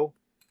a reel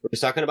where it was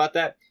talking about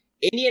that.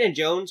 Indiana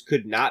Jones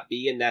could not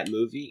be in that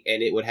movie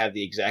and it would have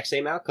the exact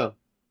same outcome.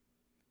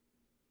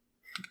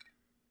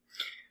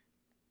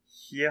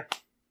 Yeah.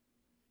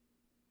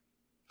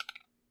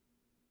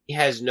 He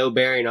has no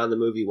bearing on the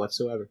movie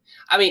whatsoever.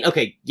 I mean,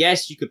 okay,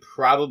 yes, you could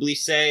probably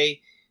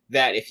say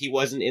that if he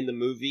wasn't in the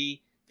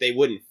movie, they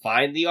wouldn't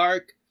find the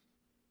Ark.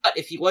 But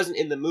if he wasn't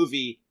in the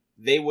movie,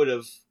 they would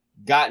have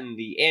gotten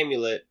the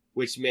amulet,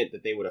 which meant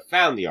that they would have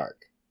found the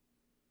Ark.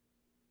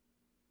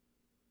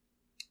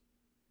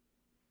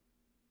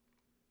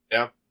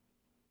 Yeah.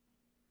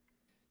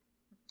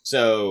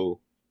 So,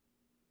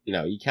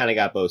 you kind of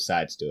got both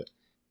sides to it.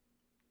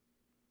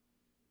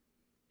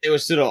 They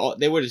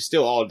would have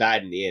still all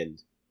died in the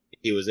end if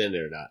he was in it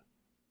or not.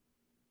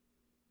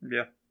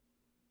 Yeah.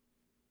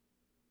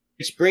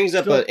 Which brings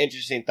up an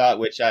interesting thought,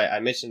 which I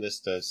mentioned this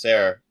to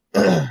Sarah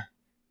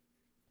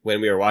when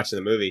we were watching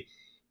the movie.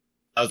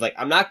 I was like,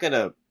 I'm not going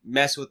to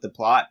mess with the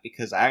plot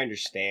because I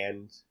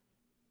understand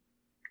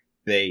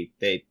they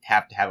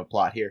have to have a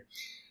plot here.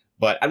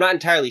 But I'm not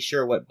entirely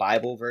sure what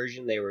Bible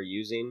version they were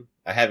using.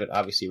 I haven't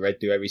obviously read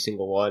through every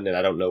single one, and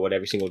I don't know what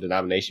every single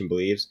denomination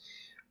believes.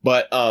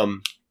 But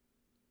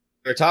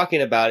they're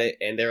talking about it,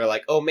 and they were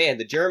like, oh man,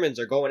 the Germans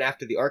are going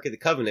after the Ark of the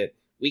Covenant.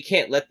 We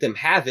can't let them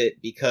have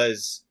it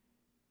because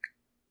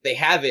they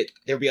have it,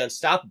 they'll be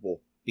unstoppable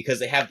because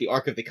they have the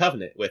Ark of the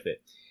Covenant with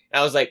it. And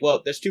I was like,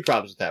 well, there's two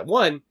problems with that.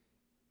 One,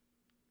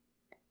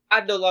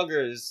 God no longer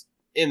is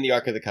in the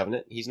Ark of the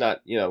Covenant. He's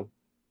not,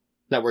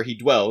 not where he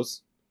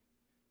dwells.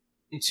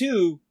 And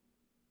two,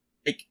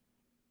 think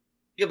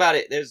about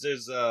it. There's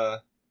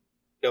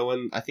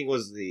when I think it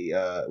was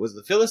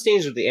the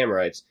Philistines or the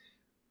Amorites.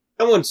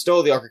 Someone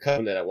stole the Ark of the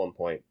Covenant at one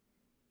point,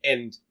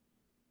 and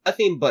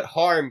nothing but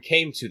harm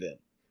came to them.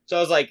 So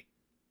I was like,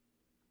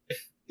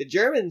 if the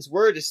Germans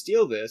were to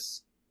steal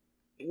this,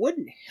 it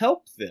wouldn't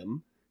help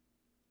them.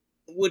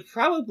 It would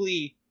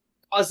probably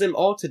cause them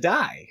all to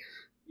die,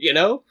 Which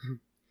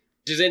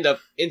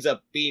ends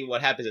up being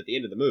what happens at the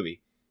end of the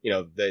movie.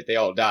 They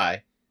all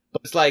die.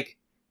 But it's like,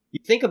 you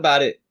think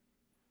about it,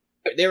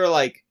 they were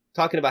like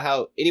talking about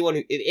how any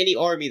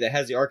army that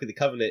has the Ark of the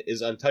Covenant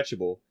is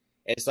untouchable.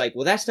 And it's like,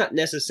 well, that's not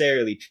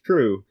necessarily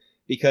true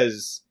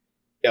because,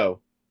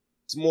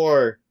 it's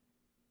more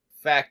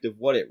fact of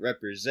what it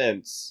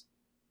represents,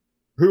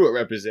 who it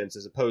represents,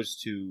 as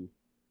opposed to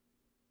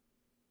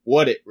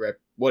what it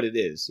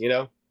is,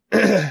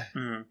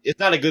 It's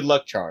not a good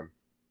luck charm.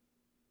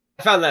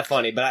 I found that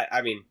funny, but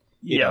I mean,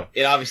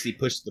 it obviously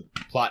pushed the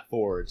plot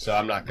forward, so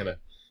I'm not gonna.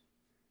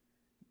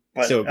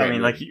 But I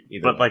mean, like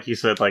you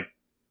said,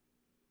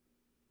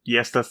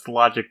 yes, that's the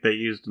logic they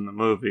used in the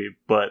movie,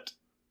 but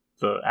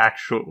the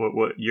actual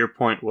what your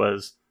point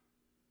was,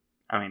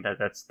 I mean,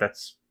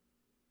 that's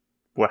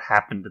what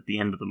happened at the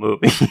end of the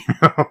movie.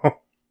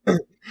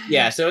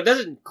 Yeah, so it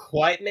doesn't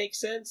quite make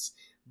sense,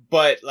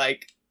 but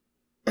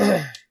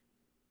it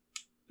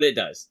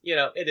does.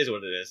 It is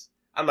what it is.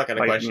 I'm not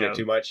gonna question it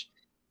too much.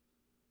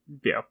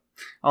 Yeah.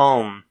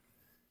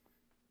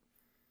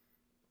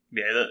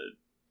 Yeah,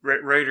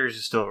 Raiders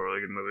is still a really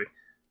good movie.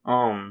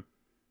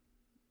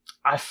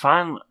 I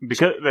finally,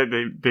 because they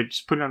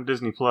just put it on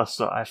Disney Plus,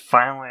 so I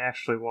finally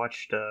actually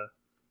watched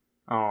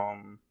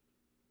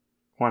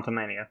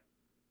Quantumania.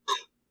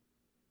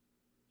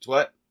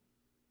 What?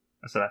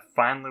 I said I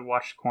finally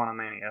watched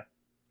Quantumania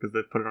because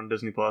they put it on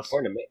Disney Plus.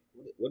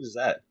 What is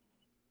that?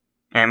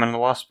 Ant-Man and the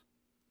Wasp.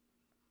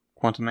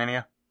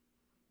 Quantumania.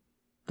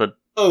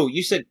 Oh,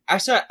 you said I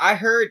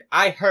heard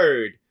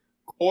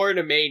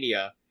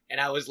Quantumania,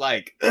 and I was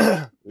like,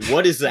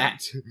 what is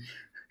that?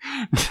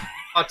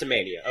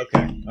 Quantumania.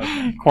 Okay.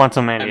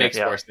 Quantumania. That makes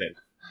more sense.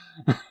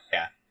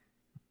 Yeah.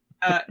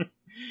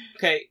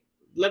 Okay.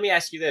 Let me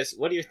ask you this: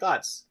 what are your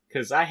thoughts?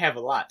 Because I have a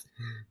lot.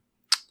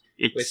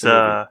 It's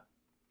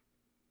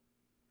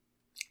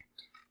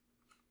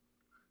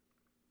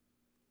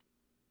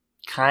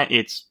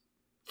it's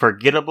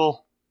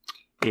forgettable.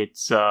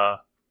 It's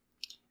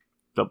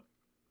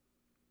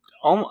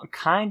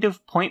kind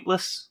of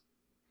pointless,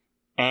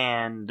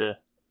 and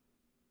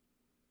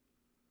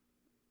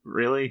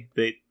really,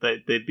 they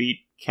beat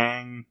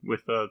Kang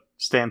with a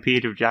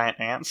stampede of giant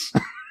ants.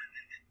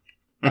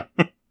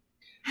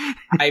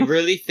 I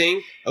really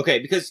think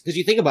because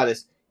you think about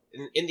this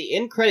in the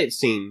end credit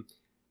scene,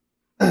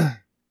 there's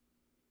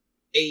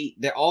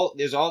all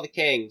the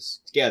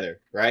Kangs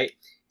together, right?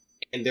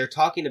 and they're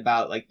talking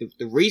about like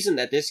the reason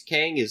that this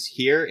Kang is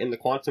here in the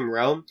quantum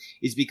realm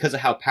is because of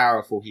how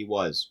powerful he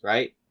was,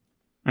 right?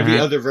 Every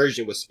other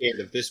version was scared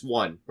of this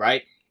one,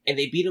 right? And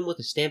they beat him with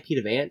a stampede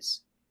of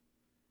ants.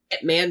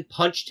 Ant-Man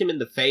punched him in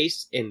the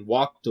face and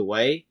walked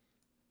away.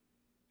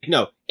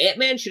 No,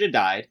 Ant-Man should have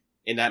died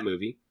in that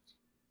movie.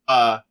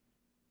 Kang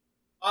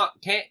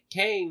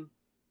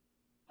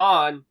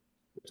on,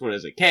 which one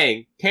is it?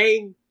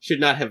 Kang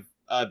should not have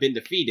been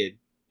defeated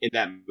in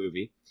that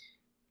movie.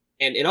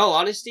 And in all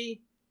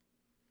honesty,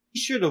 he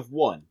should have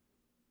won.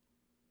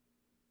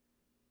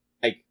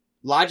 Like,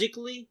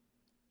 logically,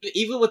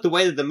 even with the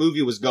way that the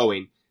movie was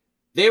going,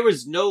 there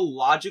was no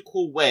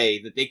logical way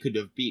that they could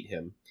have beat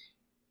him.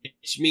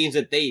 Which means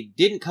that they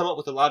didn't come up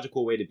with a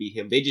logical way to beat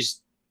him. They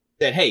just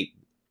said, hey,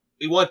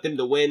 we want them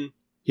to win.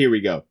 Here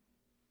we go.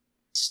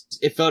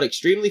 It felt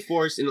extremely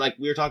forced, and like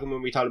we were talking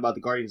when we talked about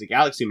the Guardians of the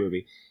Galaxy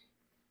movie,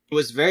 it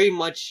was very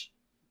much,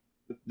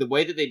 the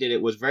way that they did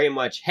it was very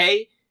much,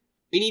 hey,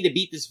 we need to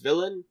beat this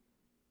villain.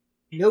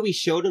 I know we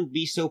showed him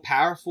be so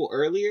powerful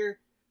earlier.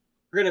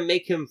 We're going to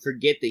make him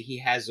forget that he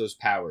has those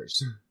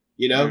powers.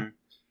 You know? Mm.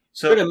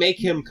 So we're going to make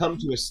him come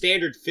to a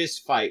standard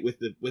fist fight with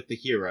the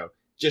hero,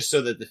 just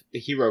so that the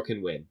hero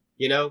can win.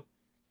 You know?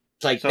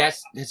 It's like, so,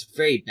 that's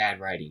very bad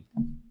writing.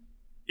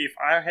 If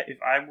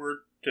I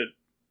were to,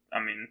 I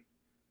mean,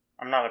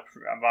 I'm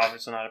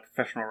obviously not a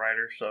professional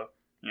writer, so,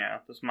 yeah,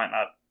 this might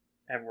not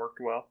have worked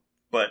well.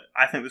 But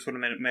I think this would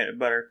have made it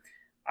better.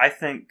 I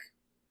think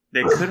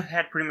they could have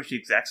had pretty much the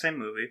exact same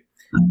movie,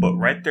 but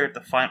right there at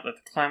the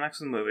climax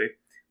of the movie,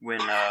 when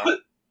they're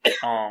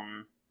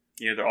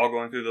all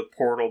going through the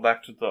portal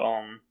back to the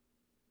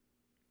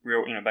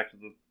back to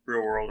the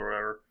real world or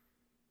whatever,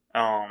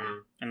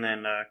 and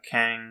then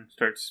Kang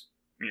starts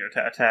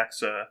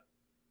attacks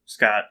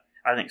Scott.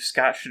 I think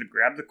Scott should have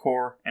grabbed the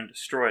core and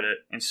destroyed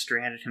it and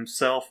stranded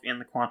himself in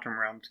the quantum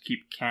realm to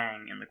keep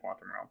Kang in the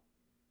quantum realm.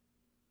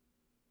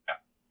 Yeah.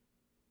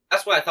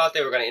 That's what I thought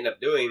they were going to end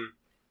up doing,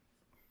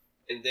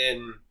 and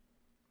then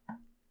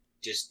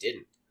just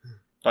didn't.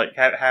 Like,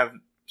 have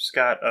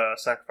Scott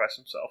sacrifice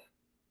himself.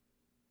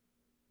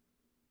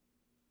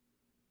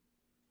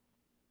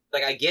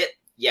 Like, I get,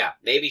 yeah,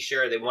 maybe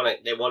sure they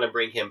want to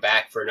bring him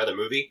back for another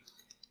movie,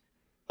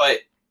 but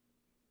at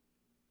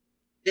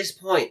this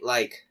point,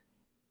 like,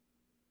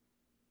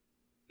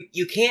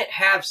 you can't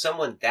have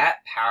someone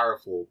that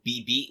powerful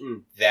be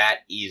beaten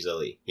that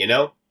easily, you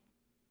know?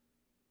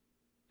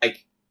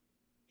 Like,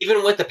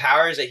 even with the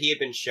powers that he had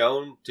been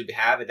shown to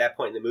have at that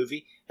point in the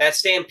movie, that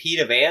stampede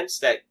of ants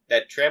that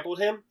trampled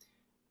him,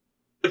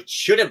 it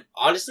should have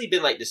honestly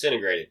been, like,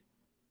 disintegrated.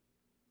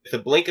 With the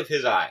blink of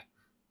his eye.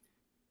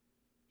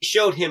 It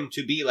showed him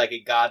to be, like,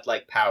 a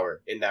godlike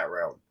power in that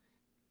realm.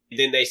 And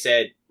then they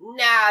said,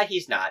 nah,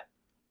 he's not.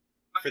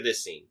 Not for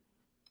this scene.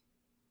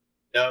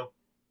 No?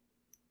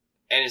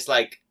 And it's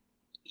like,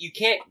 you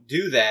can't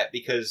do that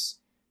because,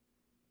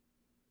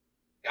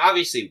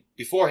 obviously,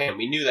 beforehand,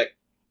 we knew that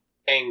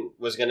Kang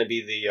was going to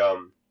be the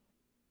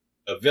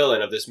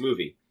villain of this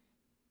movie.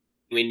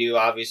 We knew,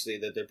 obviously,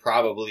 that they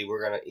probably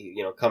were going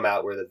to, come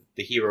out where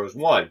the heroes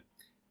won.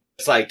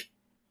 It's like,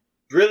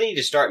 really need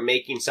to start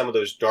making some of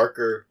those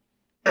darker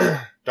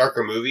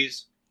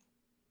movies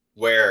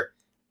where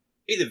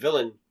maybe the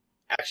villain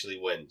actually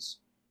wins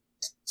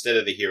instead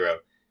of the hero.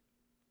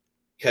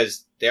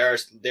 Because there are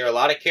a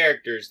lot of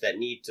characters that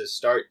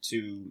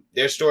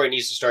their story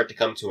needs to start to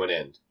come to an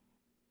end.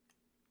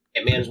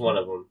 Ant-Man's one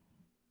of them.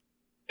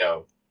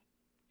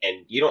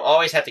 And you don't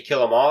always have to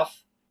kill him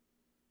off,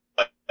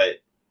 but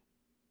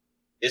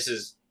this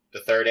is the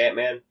third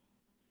Ant-Man,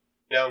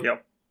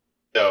 Yep.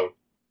 So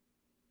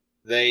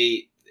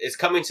it's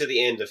coming to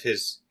the end of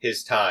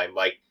his time.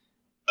 Like,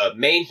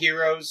 main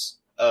heroes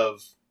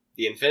of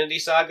the Infinity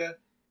Saga,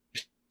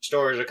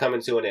 stories are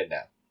coming to an end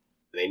now.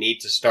 They need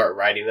to start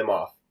writing them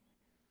off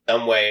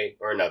some way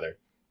or another.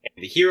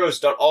 And the heroes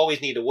don't always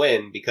need to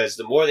win, because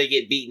the more they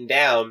get beaten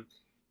down,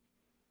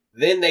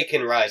 then they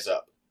can rise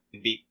up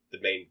and beat the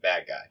main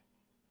bad guy.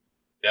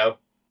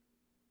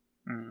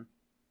 Mm-hmm.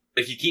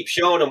 If you keep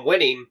showing them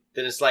winning,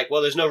 then it's like,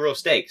 well, there's no real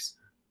stakes.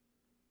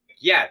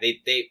 Yeah,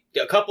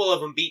 a couple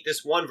of them beat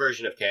this one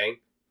version of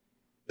Kang.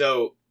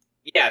 So,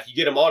 yeah, if you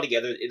get them all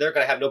together, they're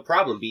going to have no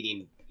problem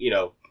beating,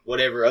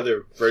 whatever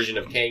other version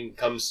of Kang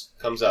comes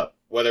up.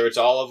 Whether it's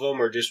all of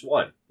them or just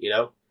one,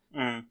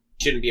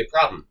 Shouldn't be a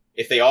problem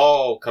if they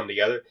all come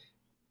together.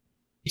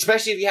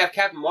 Especially if you have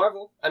Captain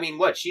Marvel. I mean,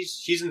 what?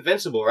 She's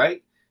invincible,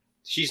 right?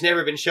 She's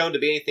never been shown to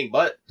be anything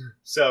but.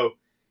 So,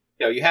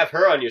 you have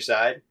her on your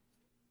side.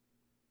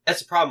 That's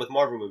the problem with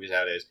Marvel movies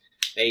nowadays.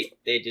 They're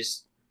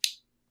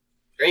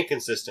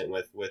inconsistent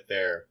with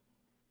their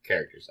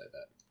characters like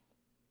that.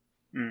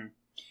 Mm.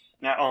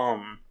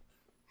 Now,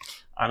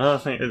 another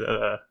thing is,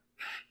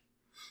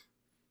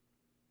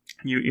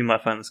 you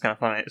might find this kind of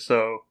funny.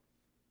 So,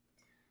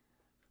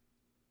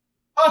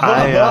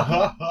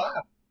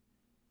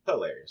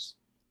 hilarious.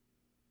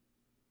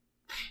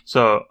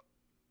 So,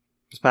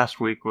 this past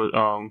week was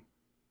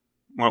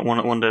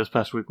one day. This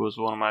past week was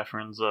one of my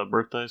friends'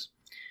 birthdays.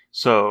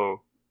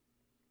 So,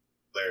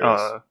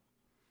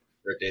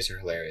 Birthdays are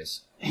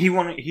hilarious. He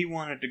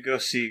wanted to go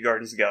see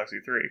Guardians of the Galaxy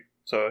 3.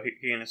 So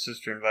he and his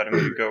sister invited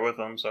me to go with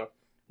them. So I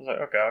was like,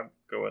 okay, I'll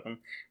go with him.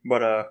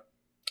 But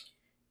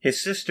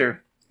his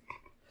sister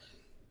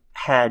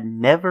had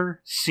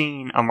never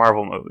seen a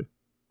Marvel movie.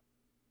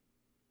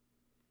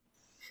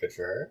 Good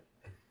for her.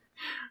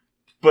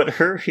 But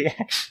her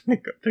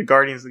reaction to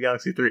Guardians of the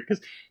Galaxy 3,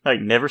 because, like,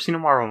 never seen a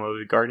Marvel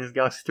movie. Guardians of the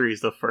Galaxy 3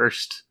 is the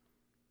first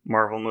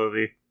Marvel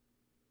movie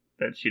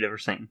that she'd ever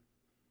seen.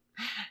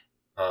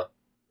 Huh.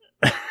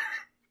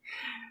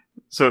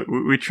 So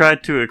we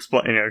tried to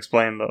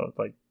explain the,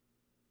 like,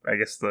 I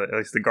guess at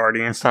least the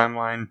Guardians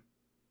timeline.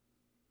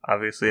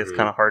 Obviously, it's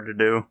kind of hard to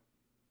do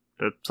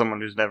to someone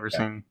who's never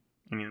seen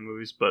any of the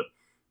movies, but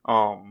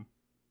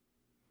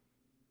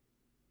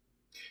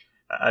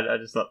I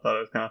just thought it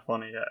was kind of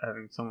funny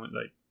having someone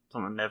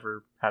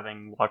never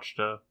having watched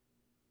a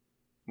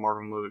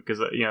Marvel movie, because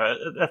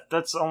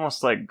that's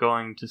almost like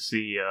going to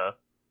see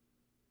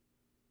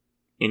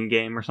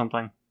Endgame or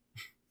something.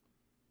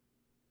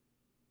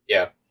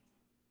 Yeah.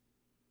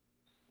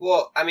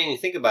 Well, I mean, you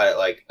think about it,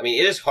 like, I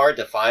mean, it is hard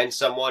to find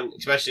someone,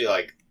 especially,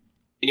 like,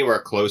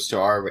 anywhere close to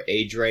our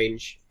age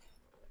range,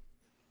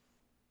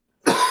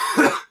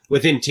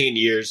 within 10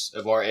 years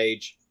of our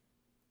age,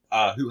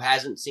 who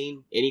hasn't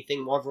seen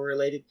anything Marvel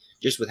related,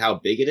 just with how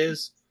big it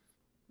is.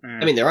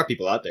 I mean, there are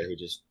people out there who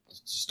just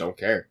don't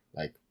care.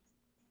 Like,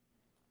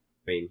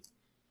 I mean,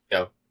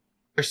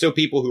 there's still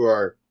people who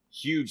are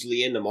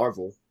hugely into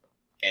Marvel,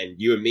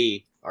 and you and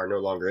me are no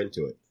longer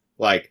into it.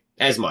 Like,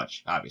 as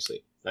much,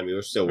 obviously. I mean,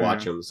 we're still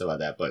watching them and stuff like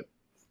that, but,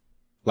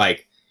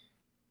 like,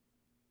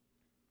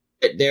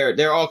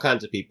 there are all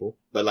kinds of people,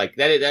 but, like,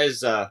 that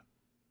is, it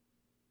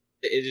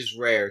is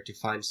rare to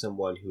find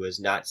someone who has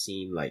not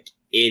seen, like,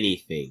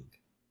 anything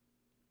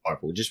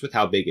Marvel, just with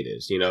how big it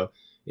is,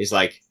 It's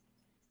like,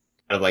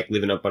 kind of like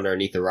living up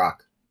underneath a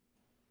rock.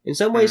 In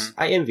some ways,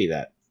 I envy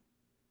that.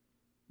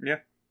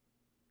 Yeah.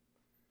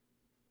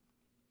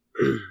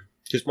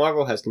 Because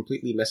Marvel has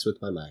completely messed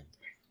with my mind.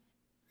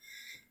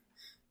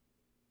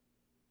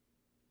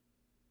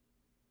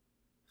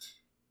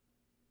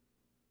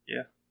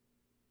 Yeah.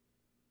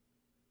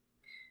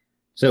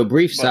 So,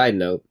 brief side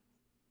note.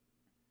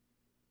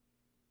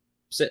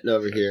 I'm sitting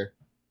over here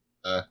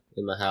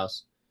in my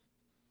house,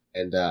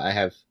 and I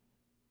have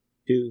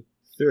 2,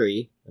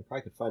 3. I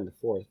probably could find the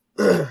 4th.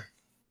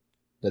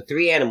 The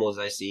 3 animals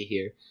I see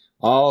here,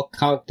 all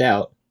conked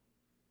out.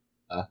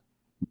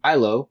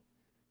 Milo,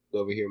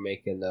 over here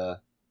making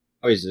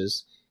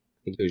noises.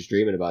 I think he was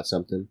dreaming about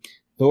something.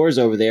 Thor's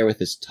over there with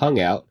his tongue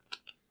out.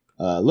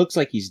 Looks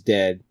like he's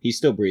dead. He's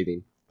still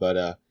breathing,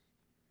 but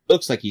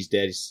looks like he's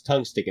dead. His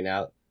tongue's sticking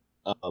out.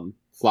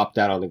 Flopped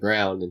out on the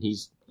ground, and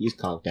he's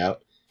conked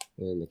out.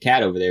 And the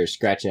cat over there is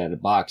scratching out a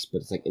box,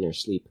 but it's like in her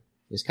sleep.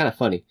 It's kind of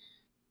funny.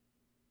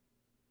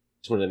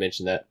 Just wanted to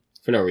mention that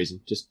for no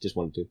reason. Just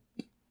wanted to.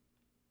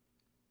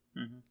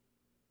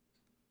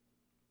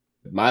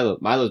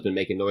 Milo's been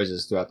making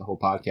noises throughout the whole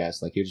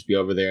podcast. Like, he'll just be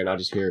over there, and I'll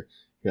just hear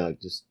like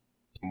just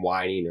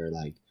whining, or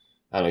like,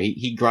 I don't know.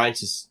 He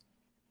grinds his.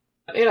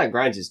 I mean, not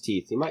grinds his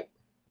teeth. He might.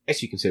 I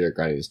guess you consider it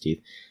grinding his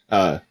teeth.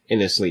 In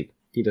his sleep,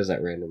 he does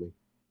that randomly.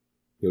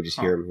 You'll just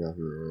hear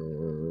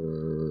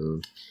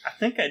him. I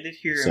think I did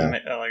hear him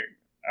like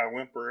a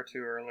whimper or two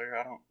earlier.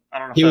 I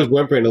don't know. He was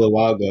whimpering a little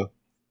while ago.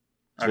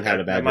 Okay, had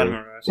a bad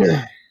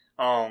day.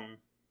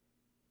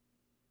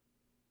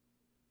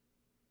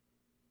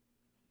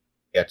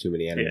 Got too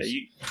many animals.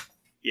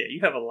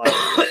 You have a lot of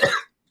them.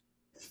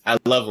 I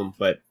love them,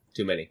 but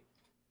too many.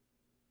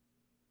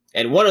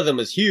 And one of them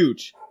is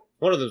huge.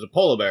 One of them is a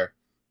polar bear.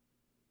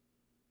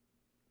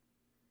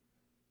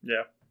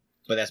 Yeah.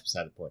 But that's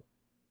beside the point.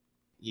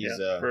 He's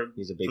a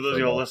big. For those of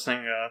y'all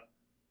listening,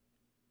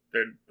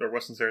 their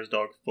Western Sarah's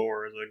dog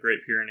Thor is a Great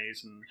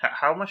Pyrenees, and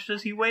how much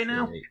does he weigh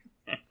now?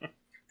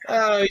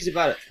 He's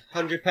about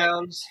 100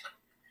 pounds.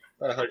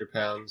 About 100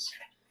 pounds.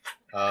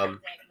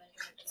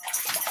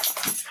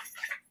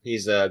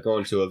 He's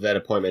going to a vet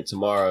appointment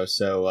tomorrow,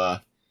 so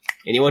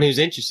anyone who's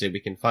interested, we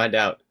can find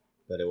out,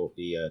 but it won't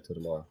be till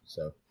tomorrow.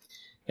 So,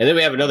 and then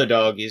we have another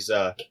dog. He's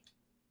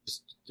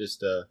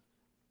just a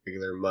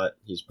regular mutt.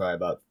 He's probably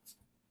about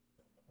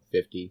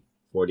 50,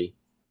 40.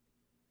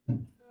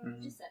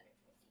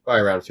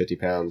 Probably around 50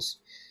 pounds.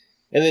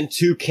 And then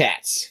 2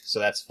 cats, so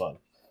that's fun.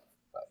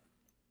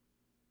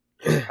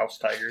 House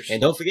tigers. And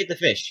don't forget the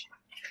fish.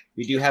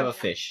 We do have a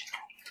fish.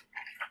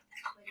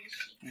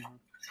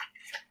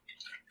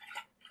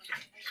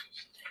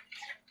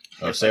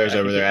 Oh, Sarah's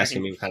over there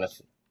asking me kind of...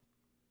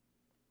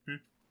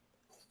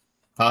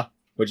 Huh?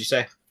 What'd you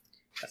say?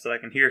 I said I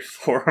can hear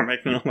Thor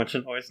making a bunch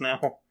of noise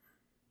now.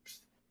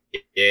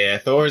 Yeah,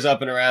 Thor's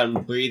up and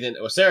around breathing.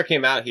 Well, Sarah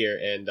came out here,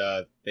 and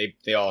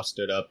they all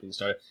stood up and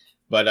started.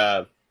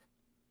 But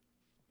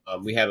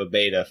we have a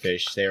beta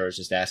fish. Sarah was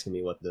just asking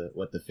me what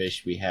the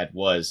fish we had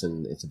was,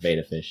 and it's a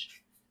beta fish.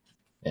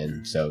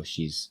 And so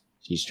she's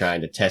trying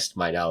to test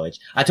my knowledge.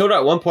 I told her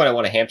at one point I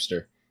want a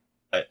hamster,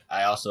 but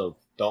I also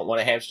don't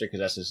want a hamster because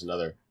that's just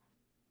another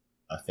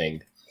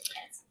thing.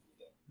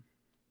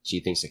 She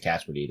thinks the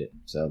cats would eat it.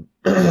 So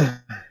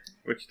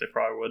which they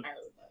probably would.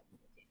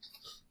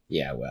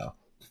 Yeah, well,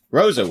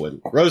 Rosa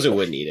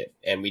wouldn't eat it,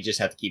 and we just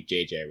have to keep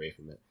JJ away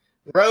from it.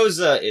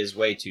 Rosa is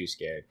way too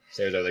scared.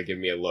 Sarah's like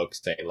giving me a look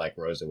saying like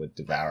Rosa would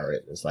devour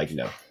it. It's like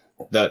no,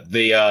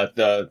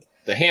 the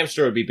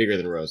hamster would be bigger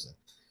than Rosa.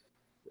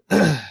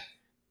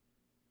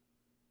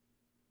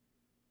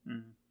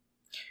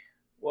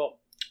 Well,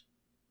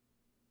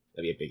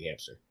 that'd be a big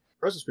hamster.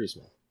 Rosa's pretty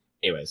small.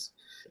 Anyways,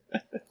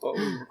 well,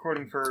 we're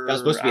recording for that was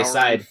supposed to be a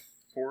side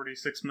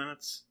 46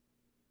 minutes,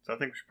 so I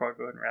think we should probably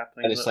go ahead and wrap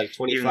things. And it's up. like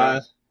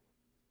 25.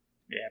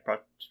 Yeah,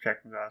 probably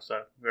check things out.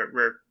 So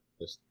we're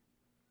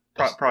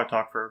probably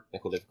talk for a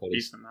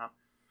decent amount.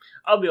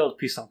 I'll be able to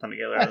piece something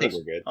together. I think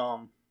we're good.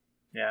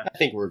 Yeah, I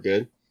think we're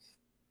good.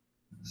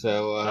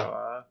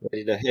 So,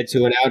 ready to head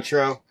to an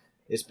outro.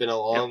 It's been a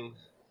long,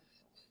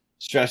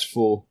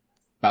 stressful,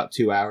 about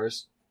 2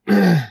 hours.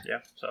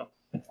 Yeah, so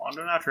on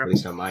to an outro. At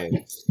least on my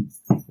end.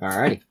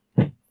 Alrighty.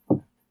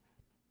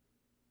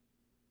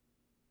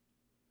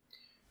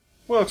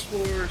 Well,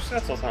 explorers,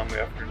 that's all the time we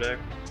have for today.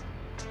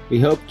 We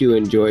hope you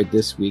enjoyed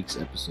this week's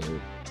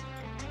episode.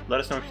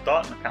 Let us know what you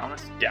thought in the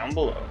comments down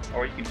below,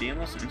 or you can DM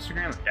us on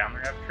Instagram at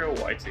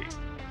DownTheRabbitTrailYT.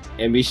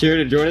 And be sure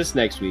to join us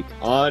next week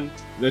on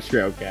the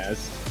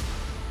Trailcast.